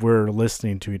and we're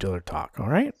listening to each other talk. All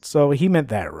right. So he meant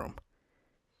that room,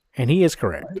 and he is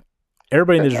correct.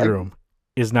 Everybody in this room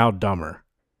is now dumber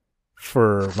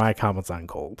for my comments on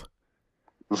gold.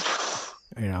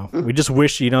 We just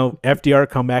wish, FDR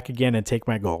come back again and take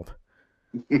my gold.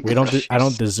 I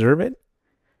don't deserve it.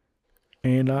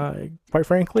 And quite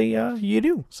frankly, you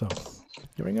do. So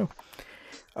here we go.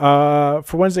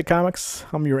 For Wednesday Comics,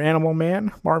 I'm your animal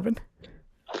man, Marvin.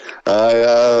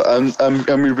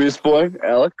 I'm your Beast Boy,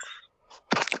 Alex.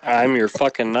 I'm your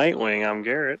fucking Nightwing. I'm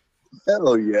Garrett.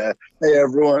 Hell yeah! Hey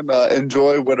everyone,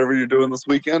 enjoy whatever you're doing this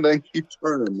weekend and keep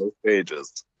turning those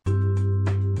pages.